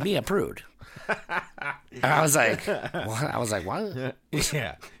 she called me a prude. And I was like, what? I was like, what?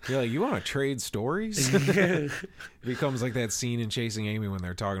 Yeah. You're like, you want to trade stories? It becomes like that scene in Chasing Amy when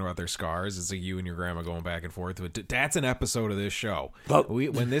they're talking about their scars. It's like you and your grandma going back and forth. But that's an episode of this show.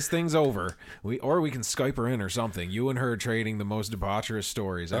 When this thing's over, we can Skype her in or something. You and her trading the most debaucherous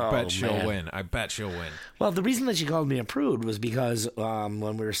stories. I bet she'll win. Well, the reason that she called me a prude was because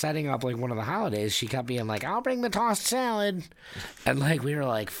when we were setting up like one of the holidays, she kept being like, I'll bring the tossed salad. And like we were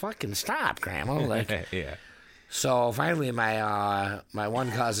like, fucking stop, Grandma. Like, yeah. So finally my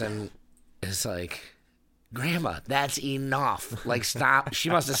one cousin is like, Grandma, that's enough. Like, stop. She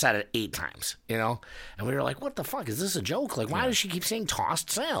must have said it 8 times, And we were like, what the fuck? Is this a joke? Like, why does she keep saying tossed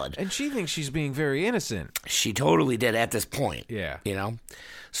salad? And she thinks she's being very innocent. She totally did at this point. Yeah.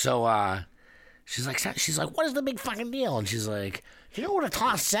 So she's like, what is the big fucking deal? And she's like, do you know what a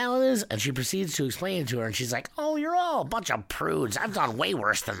tossed salad is? And she proceeds to explain it to her. And she's like, oh, you're all a bunch of prudes. I've done way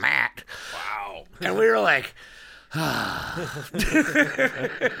worse than that. Wow. And we were like...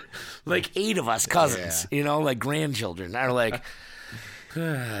 like 8 of us cousins, like grandchildren are like,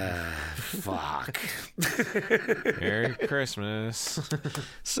 fuck. Merry Christmas.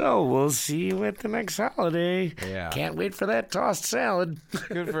 So we'll see you at the next holiday. Yeah. Can't wait for that tossed salad.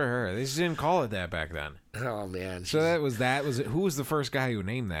 Good for her. They just didn't call it that back then. Oh man. So who was the first guy who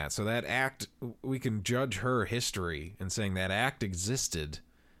named that? So that act, we can judge her history and saying that act existed.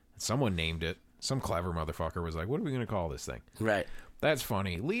 Someone named it. Some clever motherfucker was like, what are we going to call this thing? Right. That's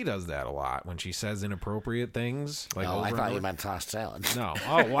funny. Lee does that a lot when she says inappropriate things. Like, I thought you meant tossed salad. No.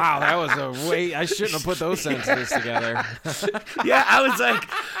 Oh, wow. That was I shouldn't have put those sentences together. Yeah, I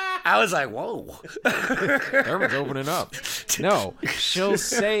was like, whoa. Everyone's opening up. No, she'll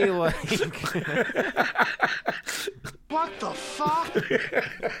say like... What the fuck?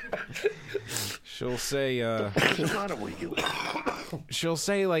 She'll say, she'll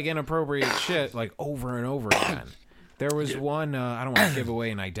say like inappropriate shit like over and over again. There was one, I don't want to give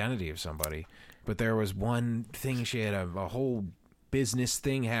away an identity of somebody, but there was one thing, she had a whole business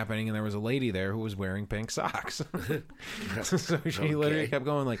thing happening, and there was a lady there who was wearing pink socks. So she literally kept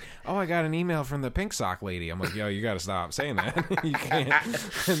going like, oh, I got an email from the pink sock lady. I'm like, yo, you got to stop saying that. You can't.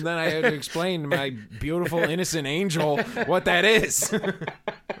 And then I had to explain to my beautiful, innocent angel what that is.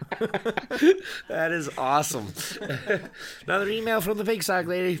 That is awesome. Another email from the pink sock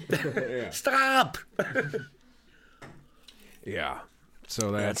lady. Yeah. Stop. Yeah.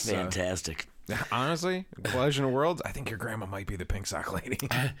 So that's fantastic. Honestly, Collision of Worlds, I think your grandma might be the pink sock lady.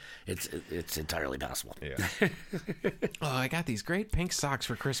 It's entirely possible. Yeah. Oh, I got these great pink socks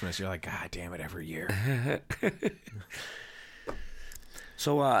for Christmas. You're like, God damn it, every year.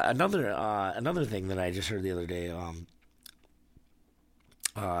 So another thing that I just heard the other day,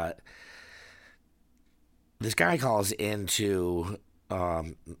 this guy calls into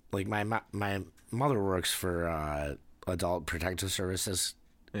like my mother works for Adult Protective Services.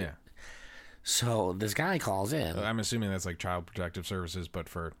 Yeah. So this guy calls in. I'm assuming that's like Child Protective Services, but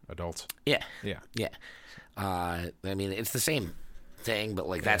for adults. Yeah. Yeah. Yeah. I mean, it's the same thing, but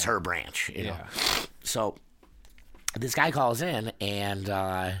like that's her branch, you know. So this guy calls in, and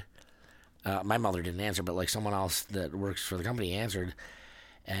my mother didn't answer, but like someone else that works for the company answered,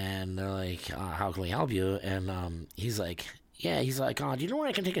 and they're like, "How can we help you?" And he's like, "Do you know where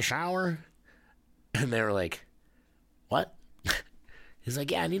I can take a shower?" And they were like, "What?" He's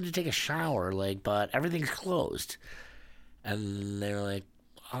like, "Yeah, I need to take a shower, like, but everything's closed." And they were like,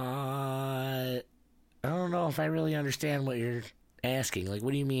 I don't know if I really understand what you're asking. Like,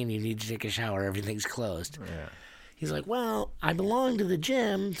 what do you mean you need to take a shower? Everything's closed. Yeah. He's like, "Well, I belong to the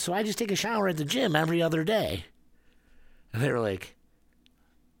gym, so I just take a shower at the gym every other day." And they were like,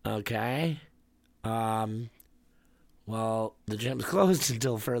 "Okay. Well, the gym's closed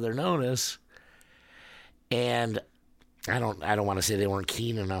until further notice." And I don't want to say they weren't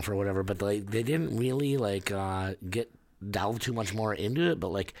keen enough or whatever, but they didn't really like delve too much more into it,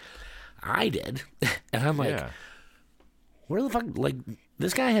 but like I did. And I'm like, where the fuck, like,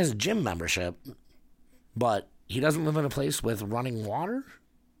 this guy has a gym membership, but he doesn't live in a place with running water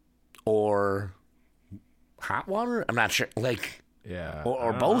or hot water? I'm not sure. Like, yeah,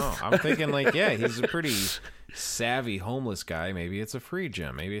 or both. I'm thinking like, yeah, he's a pretty savvy homeless guy. Maybe it's a free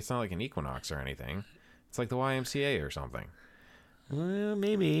gym. Maybe it's not like an Equinox or anything. It's like the YMCA or something.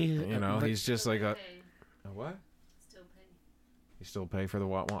 Maybe. You know, he's just like a what? Still pay. You still pay for the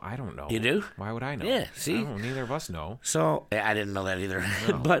what? Well, I don't know. You do? Why would I know? Yeah, see? I don't, neither of us know. So, I didn't know that either.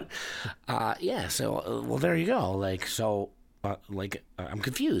 No. But, so, well, there you go. Like, so, I'm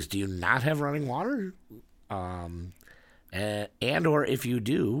confused. Do you not have running water? And or if you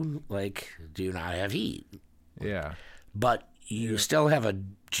do, like, do you not have heat? Yeah. But you still have a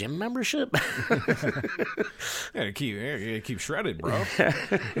gym membership? Yeah, keep shredded, bro.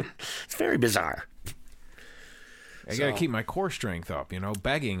 It's very bizarre. I gotta keep my core strength up, you know,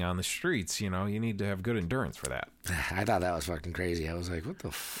 begging on the streets, you know, you need to have good endurance for that. I thought that was fucking crazy. I was like, what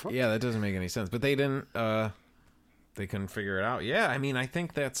the fuck? Yeah, that doesn't make any sense. But they didn't, they couldn't figure it out. Yeah, I mean, I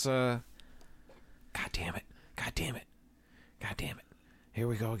think that's, God damn it. Here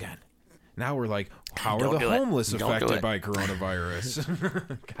we go again. Now we're like, how are the homeless affected by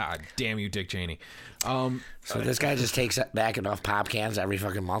coronavirus? God damn you, Dick Cheney. So this guy just takes back enough pop cans every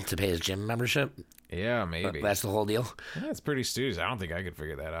fucking month to pay his gym membership? Yeah, maybe. That's the whole deal? That's pretty stupid. I don't think I could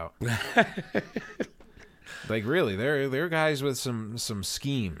figure that out. Like, really, there are guys with some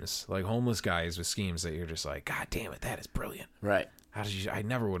schemes, like homeless guys with schemes that you're just like, God damn it, that is brilliant. Right. How did you? I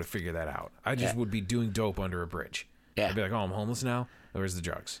never would have figured that out. I just would be doing dope under a bridge. Yeah. I'd be like, oh, I'm homeless now? Where's the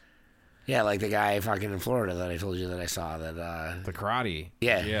drugs? Yeah, like the guy fucking in Florida that I told you that I saw that. The karate.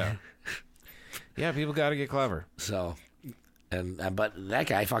 Yeah. Yeah. Yeah, people got to get clever. So, and but that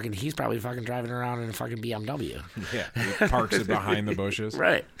guy fucking, he's probably fucking driving around in a fucking BMW. Yeah. He parks it behind the bushes.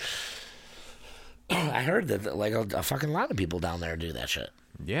 Right. I heard that like a fucking lot of people down there do that shit.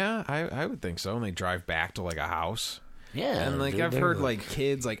 Yeah, I would think so. And they drive back to like a house. Yeah. And like I've heard like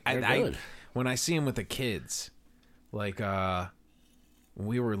kids, like I when I see them with the kids, like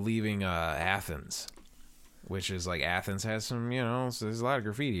we were leaving Athens, which is like Athens has some, you know, so there's a lot of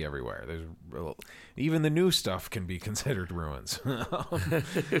graffiti everywhere. Even the new stuff can be considered ruins.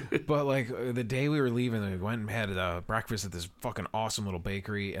 But like the day we were leaving, we went and had breakfast at this fucking awesome little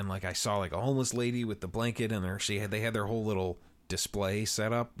bakery, and like I saw like a homeless lady with the blanket, and they had their whole little display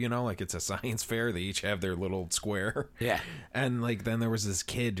set up, you know, like it's a science fair. They each have their little square. Yeah. And like then there was this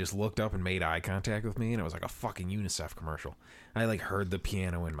kid just looked up and made eye contact with me, and it was like a fucking UNICEF commercial. I like heard the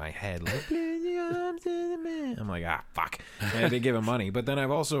piano in my head, like I'm like, fuck. I had to give him money. But then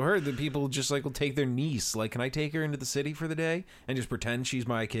I've also heard that people just like will take their niece, like, can I take her into the city for the day and just pretend she's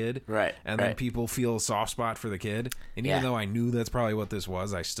my kid? Right. And then people feel a soft spot for the kid. And even though I knew that's probably what this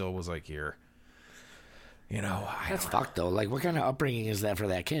was, I still was like, here. You know, that's fucked though. Like, what kind of upbringing is that for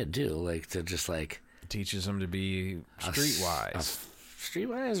that kid too? Like, to just like teaches him to be streetwise,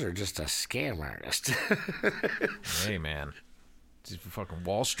 streetwise, or just a scam artist? Hey, man, just fucking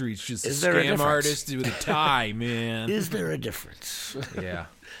Wall Street's just is a scam artist with a tie, man. Is there a difference? Yeah.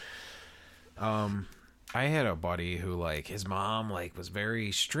 I had a buddy who like his mom like was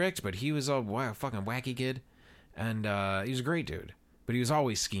very strict, but he was a fucking wacky kid, and he was a great dude. But he was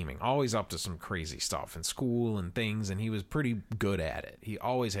always scheming, always up to some crazy stuff in school and things, and he was pretty good at it. He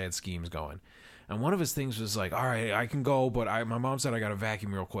always had schemes going. And one of his things was like, all right, I can go, but my mom said I got to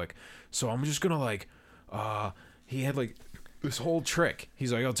vacuum real quick. So I'm just going to like, he had like this whole trick.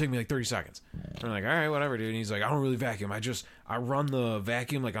 He's like, it'll take me like 30 seconds. I'm like, all right, whatever, dude. And he's like, I don't really vacuum. I run the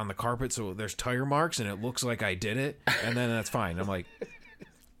vacuum like on the carpet so there's tire marks and it looks like I did it. And then that's fine. I'm like,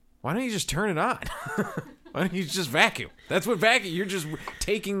 why don't you just turn it on? Why don't you just vacuum? That's what vacuum. You're just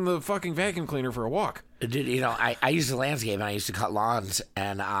taking the fucking vacuum cleaner for a walk. Dude, you know, I used to landscape and I used to cut lawns,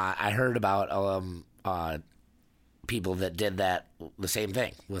 and I heard about people that did the same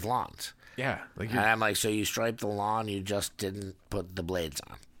thing with lawns. Yeah. Like And I'm like, so you striped the lawn, you just didn't put the blades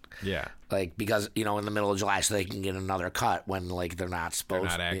on. yeah. Like, because, you know, in the middle of July, so they can get another cut when, like, they're not They're supposed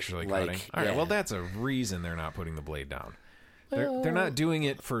not actually like, cutting. All right, yeah. well, that's a reason they're not putting the blade down. They're not doing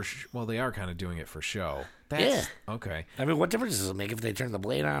it for... well, they are kind of doing it for show. That's, Yeah. Okay. I mean, what difference does it make if they turn the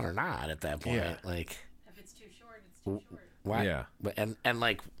blade on or not at that point? Yeah. Like, If it's too short, it's too short. why? Yeah. But, and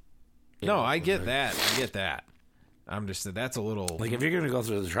like... you No, know, I get that. I get that. I'm just... That's a little... Like, if you're going to go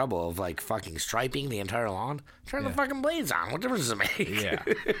through the trouble of, like, fucking striping the entire lawn, turn the fucking blades on. What difference does it make? yeah.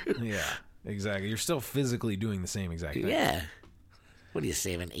 Yeah. Exactly. You're still physically doing the same exact thing. Yeah. What are you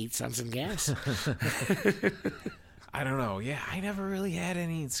saving, 8 cents in gas? I don't know. Yeah, I never really had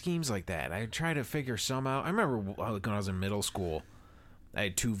any schemes like that. I tried to figure some out. I remember when I was in middle school, I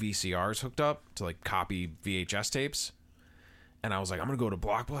had 2 VCRs hooked up to like copy VHS tapes. And I was like, I'm going to go to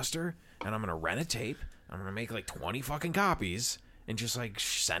Blockbuster and I'm going to rent a tape. I'm going to make like 20 fucking copies and just like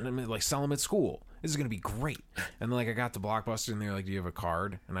send them, like sell them at school. This is going to be great. And then like I got to Blockbuster and they're like, do you have a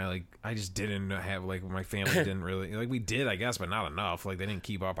card? And I just didn't have, like, my family didn't really, like, we did, I guess, but not enough. Like they didn't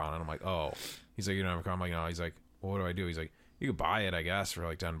keep up on it. I'm like, oh. He's like, you don't have a card? I'm like, no. He's like, well, what do I do? He's like, you could buy it, I guess, for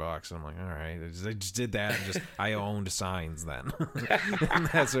like $10. And I'm like, all right. I just did that and I owned signs then. And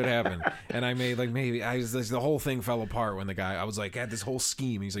that's what happened. And I made like the whole thing fell apart when I was like, had this whole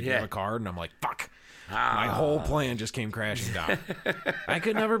scheme. He's like, you have a card? And I'm like, fuck. My whole plan just came crashing down. I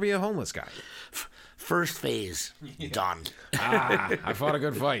could never be a homeless guy. First phase, done. I fought a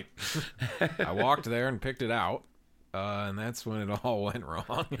good fight. I walked there and picked it out. And that's when it all went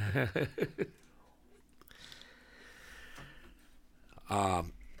wrong.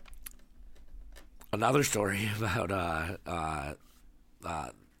 Another story about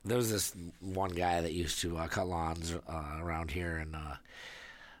there was this one guy that used to cut lawns around here, and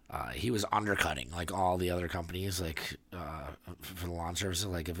he was undercutting like all the other companies, like for the lawn services.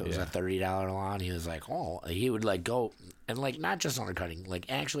 Like if it was a $30 lawn, he was like, he would like go and like not just undercutting, like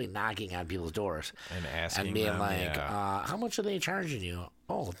actually knocking on people's doors And asking and being them, like, how much are they charging you?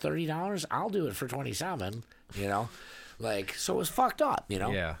 Oh, $30? I'll do it for $27. You know, like, so it was fucked up. You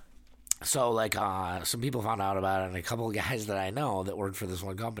know. Yeah. So, like, some people found out about it, and a couple of guys that I know that worked for this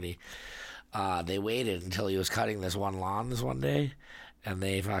one company, they waited until he was cutting this one lawn this one day, and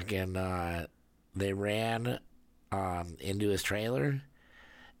they fucking, they ran into his trailer,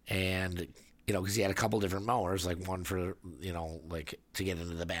 and, you know, because he had a couple different mowers, like one for, you know, like, to get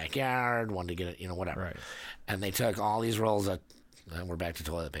into the backyard, one to get it, you know, whatever. Right. And they took all these rolls of, and we're back to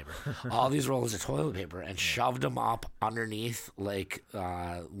toilet paper. All these rolls of toilet paper and shoved them up underneath, like,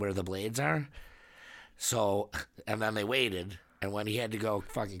 where the blades are. So, and then they waited, and when he had to go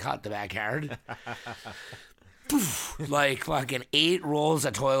fucking cut the backyard, poof, like fucking 8 rolls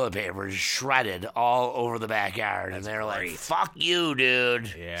of toilet paper shredded all over the backyard. And they're like, fuck you,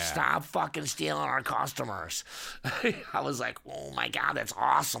 dude. Yeah. Stop fucking stealing our customers. I was like, oh my God, that's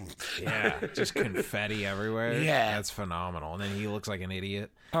awesome. Yeah. Just confetti everywhere. Yeah. That's phenomenal. And then he looks like an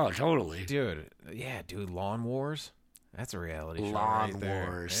idiot. Oh, totally. Dude. Yeah, dude. Lawn Wars. That's a reality show Lawn right there.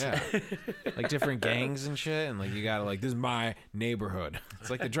 Wars. Yeah. Like different gangs and shit. And like you gotta like, this is my neighborhood. It's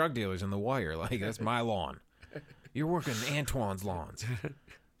like the drug dealers in The Wire. Like, that's my lawn. You're working Antoine's lawns.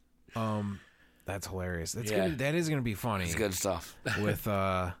 That's hilarious. That is gonna be funny. It's good stuff.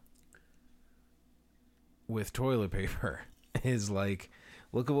 with toilet paper is like,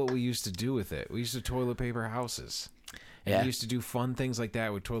 look at what we used to do with it. We used to toilet paper houses. And we used to do fun things like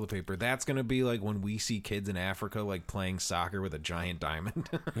that with toilet paper. That's going to be like when we see kids in Africa like playing soccer with a giant diamond.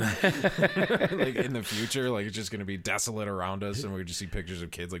 Like in the future, like it's just going to be desolate around us and we just see pictures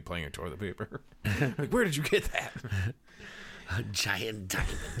of kids like playing with toilet paper. Like, where did you get that? A giant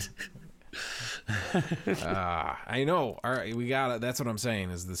diamond. I know. All right, we got it. That's what I'm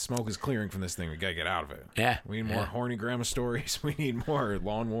saying is the smoke is clearing from this thing. We got to get out of it. Yeah. We need more horny grandma stories. We need more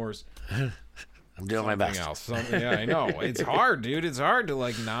lawn wars. I'm doing my best. Yeah, I know. It's hard, dude. It's hard to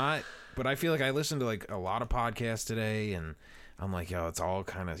like not. But I feel like I listened to like a lot of podcasts today, and I'm like, yo, it's all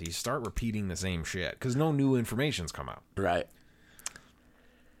kind of, you start repeating the same shit because no new information's come out. Right.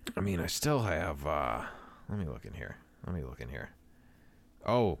 I mean, I still have. Let me look in here.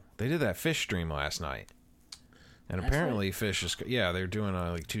 Oh, they did that Fish stream last night. And apparently Fish is... Yeah, they're doing,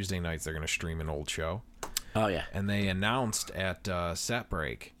 like, Tuesday nights, they're going to stream an old show. Oh, yeah. And they announced at Set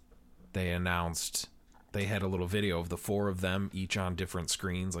Break, they had a little video of the 4 of them, each on different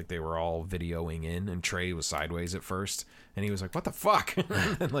screens, like they were all videoing in, and Trey was sideways at first, and he was like, what the fuck?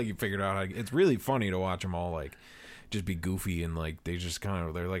 And like, you figured out it's really funny to watch them all, like, just be goofy, and like, they're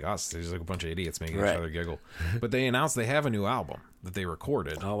like us, they're just like a bunch of idiots making each other giggle. But they announced they have a new album that they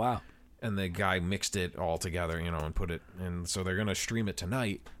recorded. Oh, wow. And the guy mixed it all together, and put it, and so they're going to stream it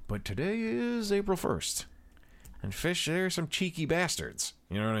tonight, but today is April 1st. And Fish, they're some cheeky bastards.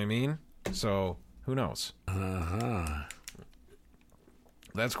 You know what I mean? So, who knows?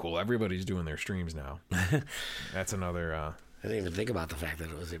 That's cool. Everybody's doing their streams now. That's another... I didn't even think about the fact that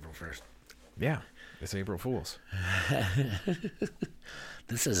it was April 1st. Yeah, it's April Fool's.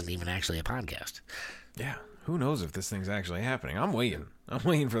 This isn't even actually a podcast. Yeah, who knows if this thing's actually happening? I'm waiting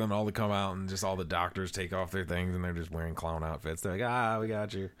for them all to come out and just all the doctors take off their things and they're just wearing clown outfits. They're like, we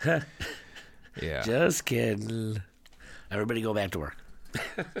got you. Yeah. Just kidding. Everybody go back to work.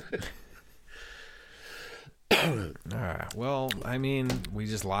 Well, I mean, we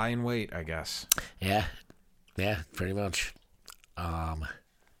just lie in wait, I guess. Yeah, pretty much.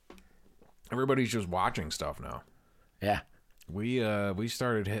 Everybody's just watching stuff now. Yeah. We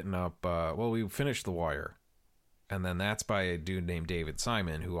started hitting up, we finished The Wire. And then that's by a dude named David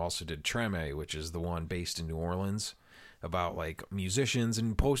Simon, who also did Treme, which is the one based in New Orleans, about like musicians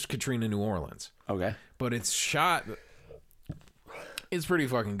in post-Katrina New Orleans. Okay. But it's pretty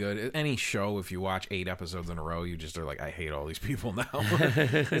fucking good. Any show, if you watch 8 episodes in a row, you just are like, I hate all these people now.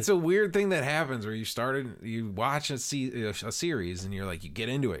 It's a weird thing that happens where you watch a series and you're like, you get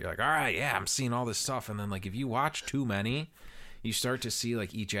into it. You're like, all right, yeah, I'm seeing all this stuff. And then like, if you watch too many, you start to see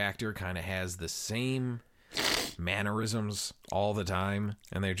like each actor kind of has the same mannerisms all the time.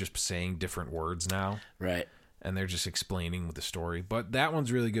 And they're just saying different words now. Right. And they're just explaining with the story. But that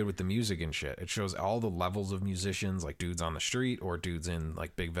one's really good with the music and shit. It shows all the levels of musicians, like dudes on the street or dudes in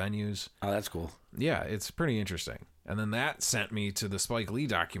like big venues. Oh, that's cool. Yeah, it's pretty interesting. And then that sent me to the Spike Lee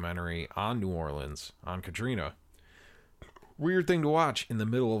documentary on New Orleans, on Katrina. Weird thing to watch in the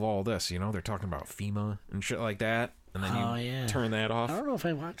middle of all this, they're talking about FEMA and shit like that. And then you turn that off. I don't know if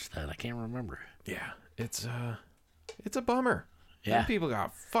I watched that. I can't remember. Yeah, it's a bummer. Yeah. Them people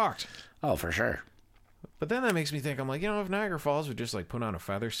got fucked. Oh, for sure. But then that makes me think, I'm like, if Niagara Falls would just like put on a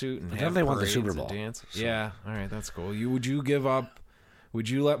feather suit and have they won the parades Super and Bowl. dance. So. Yeah, all right, that's cool. Would you give up? Would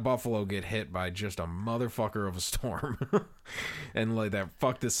you let Buffalo get hit by just a motherfucker of a storm and like that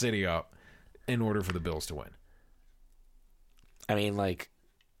fuck the city up in order for the Bills to win? I mean, like,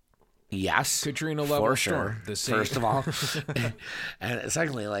 yes, Katrina level for storm. sure. The same. First of all, and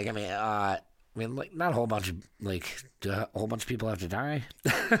secondly, like, like, not a whole bunch of, like, do a whole bunch of people have to die?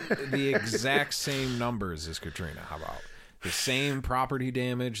 The exact same numbers as Katrina. How about the same property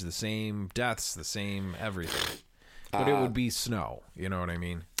damage, the same deaths, the same everything? But it would be snow. You know what I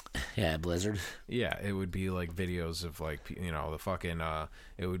mean? Yeah, blizzard. Yeah, it would be like videos of like the fucking.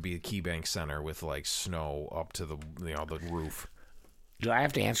 It would be a KeyBank Center with like snow up to the the roof. Do I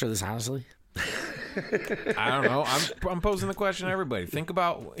have to answer this honestly? I don't know. I'm posing the question to everybody. Think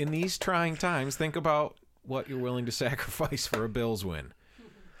about, in these trying times, think about what you're willing to sacrifice for a Bills win.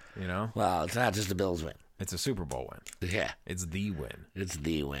 Well, it's not just a Bills win. It's a Super Bowl win. Yeah. It's the win. It's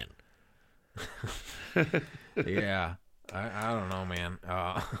the win. Yeah. I don't know, man.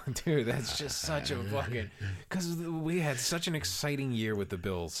 Dude, that's just such a fucking... Because we had such an exciting year with the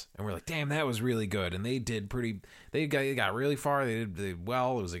Bills. And we're like, damn, that was really good. And they did pretty... They got really far. They did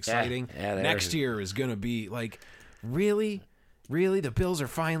well. It was exciting. Yeah, Next year is going to be like, really? Really? The Bills are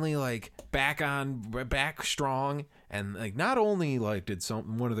finally like back strong. And like, not only like did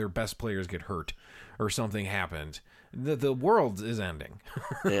one of their best players get hurt or something happened, the world is ending.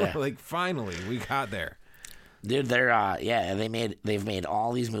 Yeah. Like, finally, we got there. Dude, they're they've made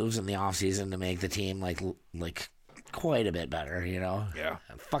all these moves in the offseason to make the team like quite a bit better, Yeah.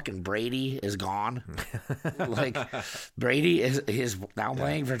 Fucking Brady is gone. Like, Brady is now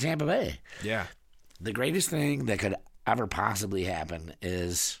playing for Tampa Bay. Yeah. The greatest thing that could ever possibly happen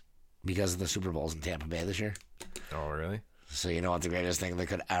is because of the Super Bowls in Tampa Bay this year. Oh, really? So you know what the greatest thing that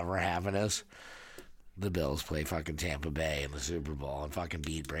could ever happen is? The Bills play fucking Tampa Bay in the Super Bowl and fucking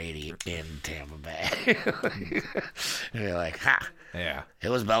beat Brady in Tampa Bay. And you're like, ha. Yeah. It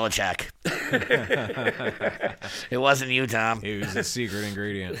was Belichick. It wasn't you, Tom. It was a secret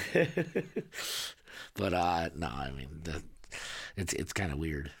ingredient. But, no, I mean, it's kind of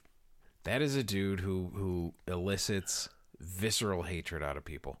weird. That is a dude who elicits visceral hatred out of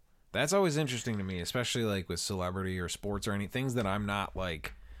people. That's always interesting to me, especially like with celebrity or sports or any things that I'm not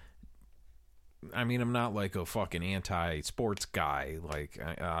like. I mean, I'm not like a fucking anti-sports guy. Like,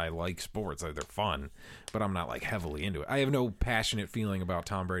 I like sports. Like, they're fun. But I'm not, like, heavily into it. I have no passionate feeling about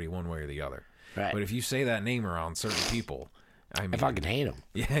Tom Brady one way or the other. Right. But if you say that name around certain people, I mean... I fucking hate him.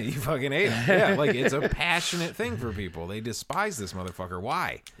 Yeah, you fucking hate him. Yeah, like, it's a passionate thing for people. They despise this motherfucker.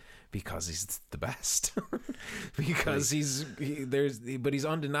 Why? Because he's the best. Because but he's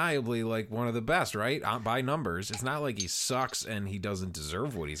undeniably like one of the best, right? By numbers. It's not like he sucks and he doesn't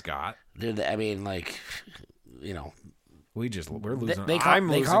deserve what he's got. Dude, I mean, like, you know, we're losing. They call him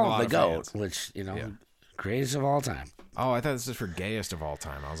the GOAT, fans. which, you know, greatest of all time. Oh, I thought this is for gayest of all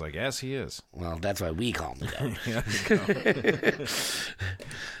time. I was like, yes, he is. Well, that's why we call him the GOAT.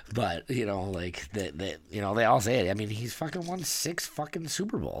 But, you know, like, you know, they all say it. I mean, he's fucking won 6 fucking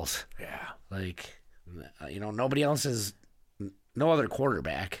Super Bowls. Yeah. Like, you know, no other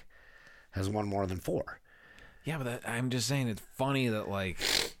quarterback has won more than 4. Yeah, but I'm just saying it's funny that, like,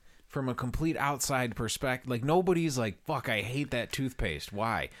 from a complete outside perspective, like, nobody's like, fuck, I hate that toothpaste.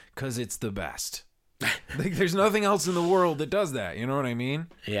 Why? Because it's the best. Like, there's nothing else in the world that does that. You know what I mean?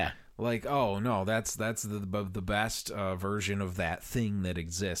 Yeah. Like, oh, no, that's the best version of that thing that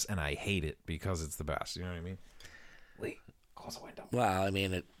exists, and I hate it because it's the best. You know what I mean? Wait, close the window. Well, I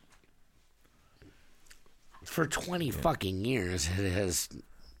mean, for 20 fucking years, it has,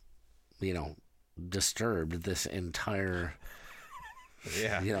 you know, disturbed this entire...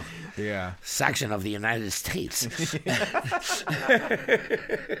 Yeah. You know, yeah. section of the United States.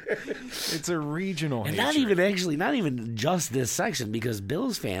 It's a regional and hatred. not even just this section, because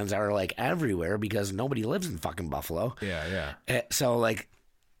Bills fans are like everywhere because nobody lives in fucking Buffalo. Yeah. So like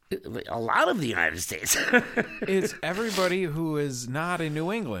a lot of the United States. It's everybody who is not in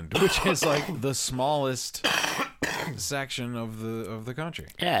New England, which is like the smallest section of the country.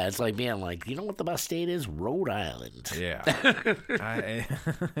 Yeah, it's like being like, you know what the best state is? Rhode Island. Yeah.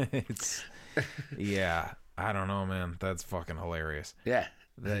 I don't know, man. That's fucking hilarious. Yeah.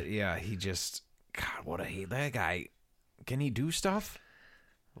 He just, God, what a hate. That guy, can he do stuff?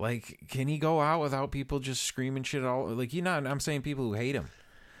 Like, can he go out without people just screaming shit all, like, I'm saying people who hate him.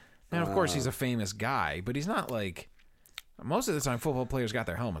 And of course he's a famous guy, but he's not like, most of the time football players got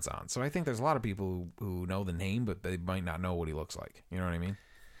their helmets on. So I think there's a lot of people who know the name, but they might not know what he looks like. You know what I mean?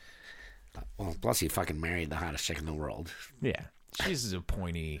 Well, plus he fucking married the hottest chick in the world. Yeah. She's a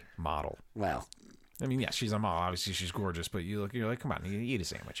pointy model. Well, I mean, yeah, she's a model. Obviously, she's gorgeous, but you're like, come on, you eat a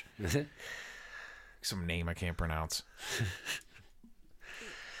sandwich. Some name I can't pronounce.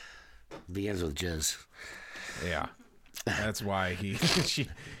 Begins with jizz. Yeah. That's why he's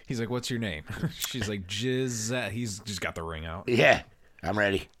like, what's your name? She's like, Jizz. He's just got the ring out. Yeah, I'm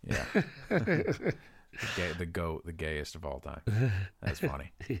ready. Yeah. The GOAT, the gayest of all time. That's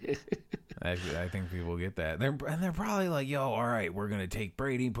funny. I think people get that. They're probably like, yo, all right, we're going to take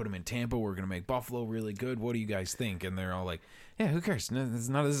Brady, put him in Tampa. We're going to make Buffalo really good. What do you guys think? And they're all like, yeah, who cares? None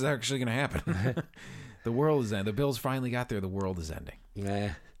of this is actually going to happen. The world is ending. The Bills finally got there. The world is ending.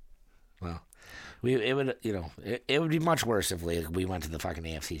 Yeah. Well, it would be much worse if we went to the fucking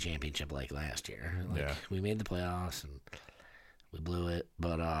AFC Championship like last year. Like, yeah. We made the playoffs and we blew it,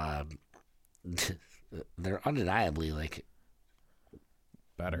 but they're undeniably like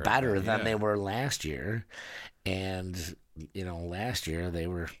better than they were last year. And you know, last year they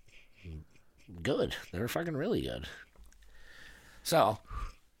were good. They were fucking really good. So,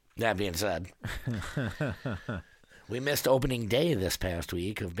 that being said, we missed opening day this past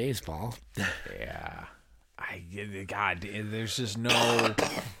week of baseball. Yeah. God, there's just no...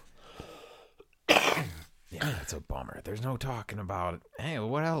 Yeah, that's a bummer. There's no talking about it. Hey,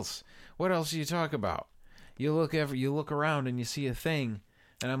 what else? What else do you talk about? You look around and you see a thing,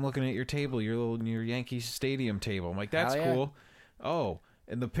 and I'm looking at your table, your Yankee Stadium table. I'm like, that's cool. Oh,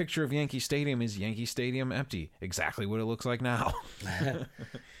 and the picture of Yankee Stadium is Yankee Stadium empty. Exactly what it looks like now.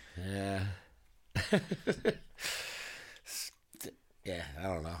 Yeah. Yeah, I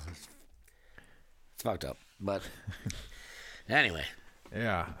don't know. It's fucked up, but anyway.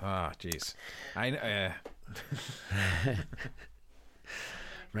 Yeah. Ah, jeez.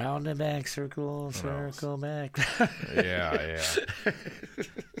 Round and back, circle back. Yeah.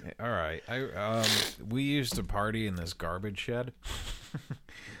 All right. We used to party in this garbage shed.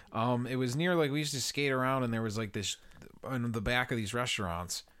 It was near, like, we used to skate around, and there was like this in the back of these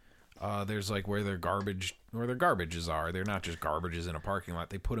restaurants. There's like where their garbages are. They're not just garbages in a parking lot.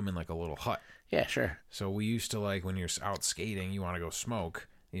 They put them in like a little hut. Yeah, sure. So we used to, like, when you're out skating, you want to go smoke.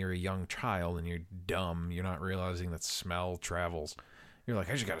 You're a young child and you're dumb. You're not realizing that smell travels. You're like,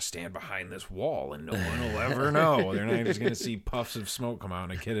 I just got to stand behind this wall and no one will ever know. They're not just going to see puffs of smoke come out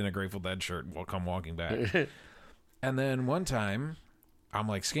and a kid in a Grateful Dead shirt will come walking back. And then one time, I'm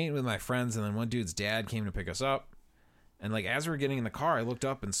like skating with my friends, and then one dude's dad came to pick us up. And like as we were getting in the car, I looked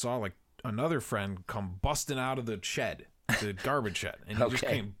up and saw like another friend come busting out of the shed, the garbage shed. And he just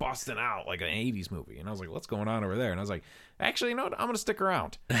came busting out like an 80s movie. And I was like, what's going on over there? And I was like, actually, you know what? I'm going to stick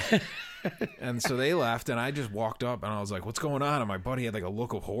around. And so they left, and I just walked up, and I was like, what's going on? And my buddy had like a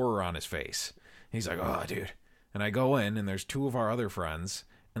look of horror on his face. He's like, oh, dude. And I go in, and there's two of our other friends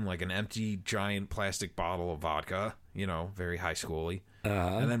and like an empty giant plastic bottle of vodka, you know, very high schooly.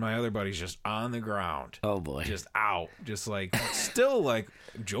 And then my other buddy's just on the ground. Oh, boy. Just out. Just like, still like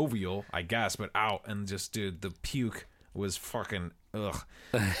jovial, I guess, but out. And just, dude, the puke was fucking, ugh.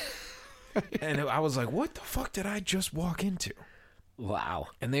 And I was like, what the fuck did I just walk into? Wow.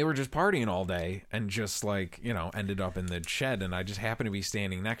 And they were just partying all day and just like, you know, ended up in the shed. And I just happened to be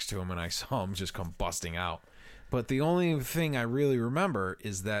standing next to him, and I saw him just come busting out. But the only thing I really remember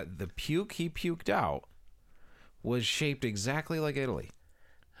is that the puke he puked out was shaped exactly like Italy.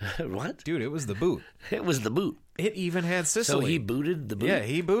 What? Dude, it was the boot. It was the boot. It even had Sicily. So he booted the boot? Yeah,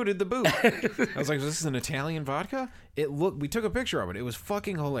 he booted the boot. I was like, this is an Italian vodka? We took a picture of it. It was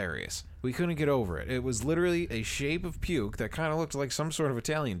fucking hilarious. We couldn't get over it. It was literally a shape of puke that kind of looked like some sort of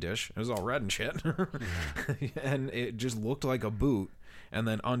Italian dish. It was all red and shit. And it just looked like a boot. And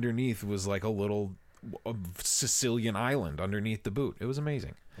then underneath was like a little Sicilian island underneath the boot. It was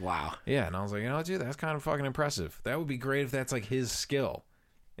amazing. Wow. Yeah, and I was like, you know, dude, that's kind of fucking impressive. That would be great if that's like his skill.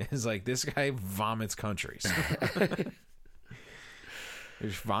 It's like, this guy vomits countries. He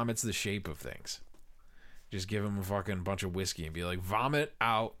just vomits the shape of things. Just give him a fucking bunch of whiskey and be like, vomit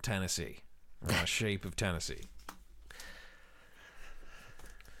out Tennessee. Or a shape of Tennessee.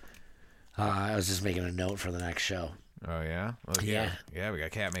 I was just making a note for the next show. Oh, yeah? Well, Yeah. Yeah, we got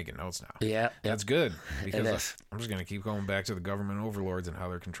Cat making notes now. Yeah. That's good. Because It is. I'm just going to keep going back to the government overlords and how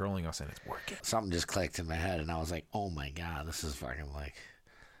they're controlling us, and it's working. Something just clicked in my head, and I was like, oh, my God, this is fucking like...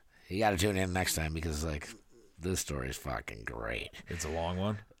 You got to tune in next time because, like, this story is fucking great. It's a long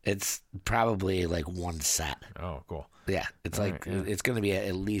one? It's probably, like, one set. Oh, cool. Yeah, it's All like, right, yeah. it's going to be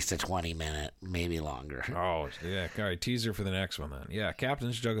at least a 20-minute, maybe longer. Oh, yeah. All right, teaser for the next one then. Yeah,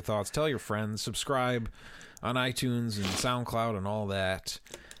 Captain's Jug of Thoughts. Tell your friends. Subscribe on iTunes and SoundCloud and all that.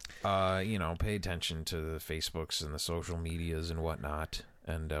 You know, pay attention to the Facebooks and the social medias and whatnot.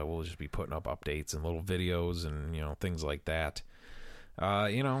 And we'll just be putting up updates and little videos and, you know, things like that.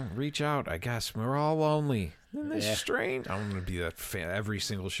 You know, reach out. I guess we're all lonely. Isn't this strange? I'm going to be that fan. Every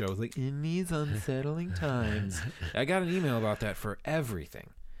single show is like, in these unsettling times. I got an email about that for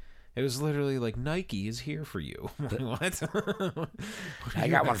everything. It was literally like, Nike is here for you. What? I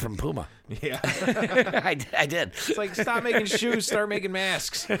got one from Puma. Yeah. I did. It's like, stop making shoes, start making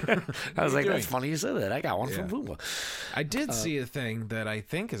masks. I was like, that's funny you said that. I got one from Puma. I did see a thing that I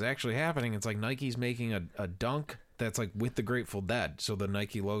think is actually happening. It's like Nike's making a dunk that's like with the Grateful Dead. So the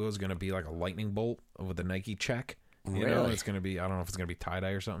Nike logo is going to be like a lightning bolt with the Nike check. You know, it's going to be, I don't know if it's going to be tie-dye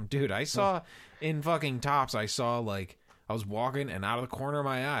or something. Dude, I saw in fucking Tops, I saw like, I was walking and out of the corner of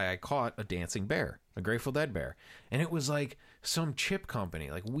my eye, I caught a dancing bear, a Grateful Dead bear. And it was like some chip company,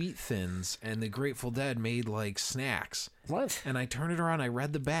 like Wheat Thins, and the Grateful Dead made like snacks. What? And I turned it around, I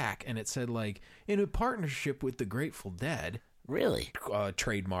read the back, and it said like, in a partnership with the Grateful Dead, Really?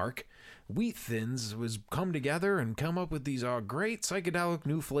 Trademark, Wheat Thins was come together and come up with these great psychedelic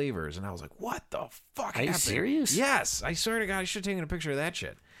new flavors. And I was like, what the fuck Are you happened? serious? Yes. I swear to God, I should have taken a picture of that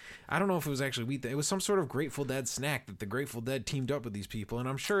shit. I don't know if it was actually Wheat Thins. It was some sort of Grateful Dead snack that the Grateful Dead teamed up with these people. And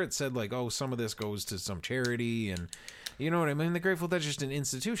I'm sure it said like, oh, some of this goes to some charity. And you know what I mean? The Grateful Dead's just an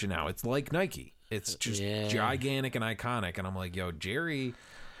institution now. It's like Nike. It's just gigantic and iconic. And I'm like, yo, Jerry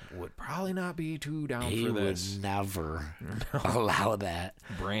would probably not be too down He for would this. never allow that.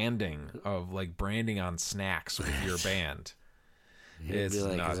 Branding on snacks with your band. It's He'd be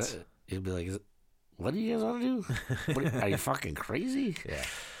like, nuts. He'd be like, what do you guys want to do? Are you fucking crazy? Yeah.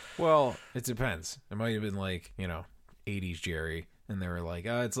 Well, it depends. It might have been like, you know, 80s Jerry, and they were like,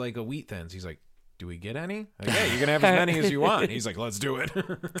 it's like a Wheat Thins. He's like, do we get any? Like, yeah, you can have as many as you want. He's like, let's do it.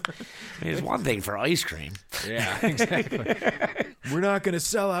 It's one thing for ice cream. Yeah, exactly. We're not going to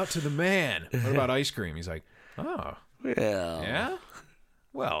sell out to the man. What about ice cream? He's like, oh, Well, yeah?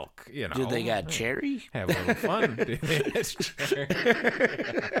 Well, you know. Did they got cherry? Have a little fun.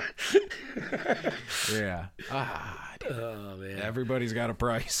 Yeah. Oh, man. Everybody's got a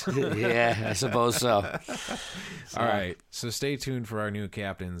price. Yeah, I suppose so. All right. So stay tuned for our new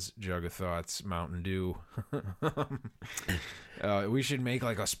Captain's Jug of Thoughts Mountain Dew. We should make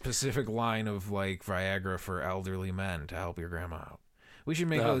like a specific line of like Viagra for elderly men to help your grandma out. We should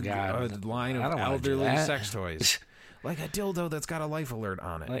make Oh, a God. line I of don't wanna do elderly that. sex toys. Like a dildo that's got a life alert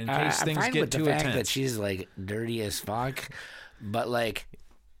on it Like, in case I'm things fine get with too the fact intense. that she's like dirty as fuck, but like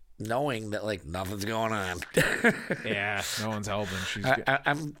knowing that like nothing's going on. Yeah, no one's helping. She's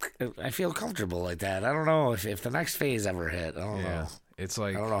I feel comfortable like that. I don't know if the next phase ever hit. I don't know. It's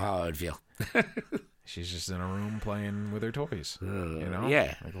like I don't know how I would feel. she's just in a room playing with her toys. You know?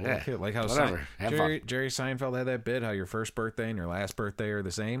 yeah, Like a little yeah. kid. Like how Whatever. Have fun. Jerry Seinfeld had that bit, how your first birthday and your last birthday are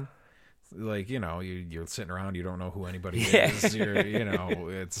the same. Like, you know, you're sitting around, you don't know who anybody is. You're, you know,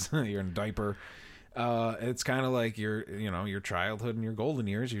 you're in a diaper. It's kind of like your childhood and your golden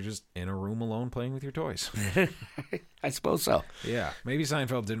years. You're just in a room alone playing with your toys. I suppose so. Yeah, maybe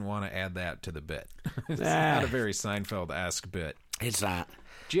Seinfeld didn't want to add that to the bit. It's not a very Seinfeld-esque bit. It's not.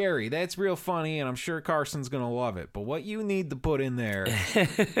 Jerry, that's real funny, and I'm sure Carson's gonna love it. But what you need to put in there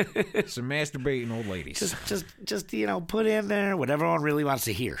is some masturbating old ladies. Just put in there what everyone really wants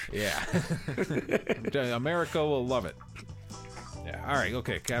to hear. Yeah, America will love it. Yeah. All right.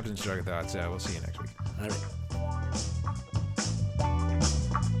 Okay. Captain's Jug of Thoughts. We'll see you next week. All right.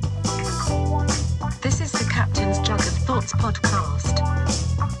 This is the Captain's Jug of Thoughts podcast.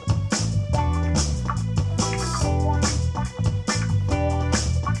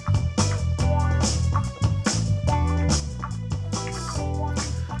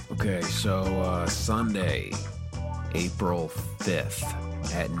 Okay, so Sunday, April 5th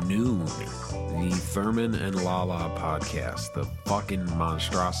at noon, the Thurman and Lala podcast, the fucking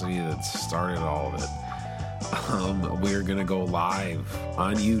monstrosity that started all of it. We're going to go live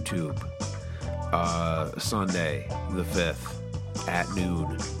on YouTube Sunday, the 5th at noon,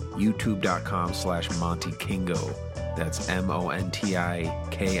 youtube.com/Monty Kingo. That's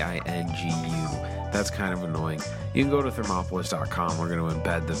MONTIKINGU. That's kind of annoying. You can go to thermopolis.com. We're going to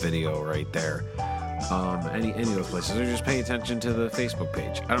embed the video right there. Any of those places. Or just pay attention to the Facebook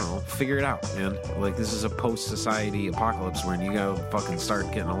page. I don't know. Figure it out, man. Like, this is a post-society apocalypse where you gotta fucking start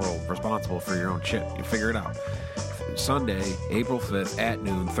getting a little responsible for your own shit. You figure it out. Sunday, April 5th at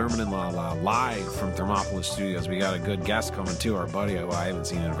noon, Thurman and Lala, live from Thermopolis Studios. We got a good guest coming too, our buddy who I haven't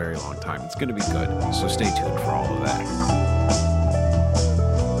seen in a very long time. It's going to be good, so stay tuned for all of that.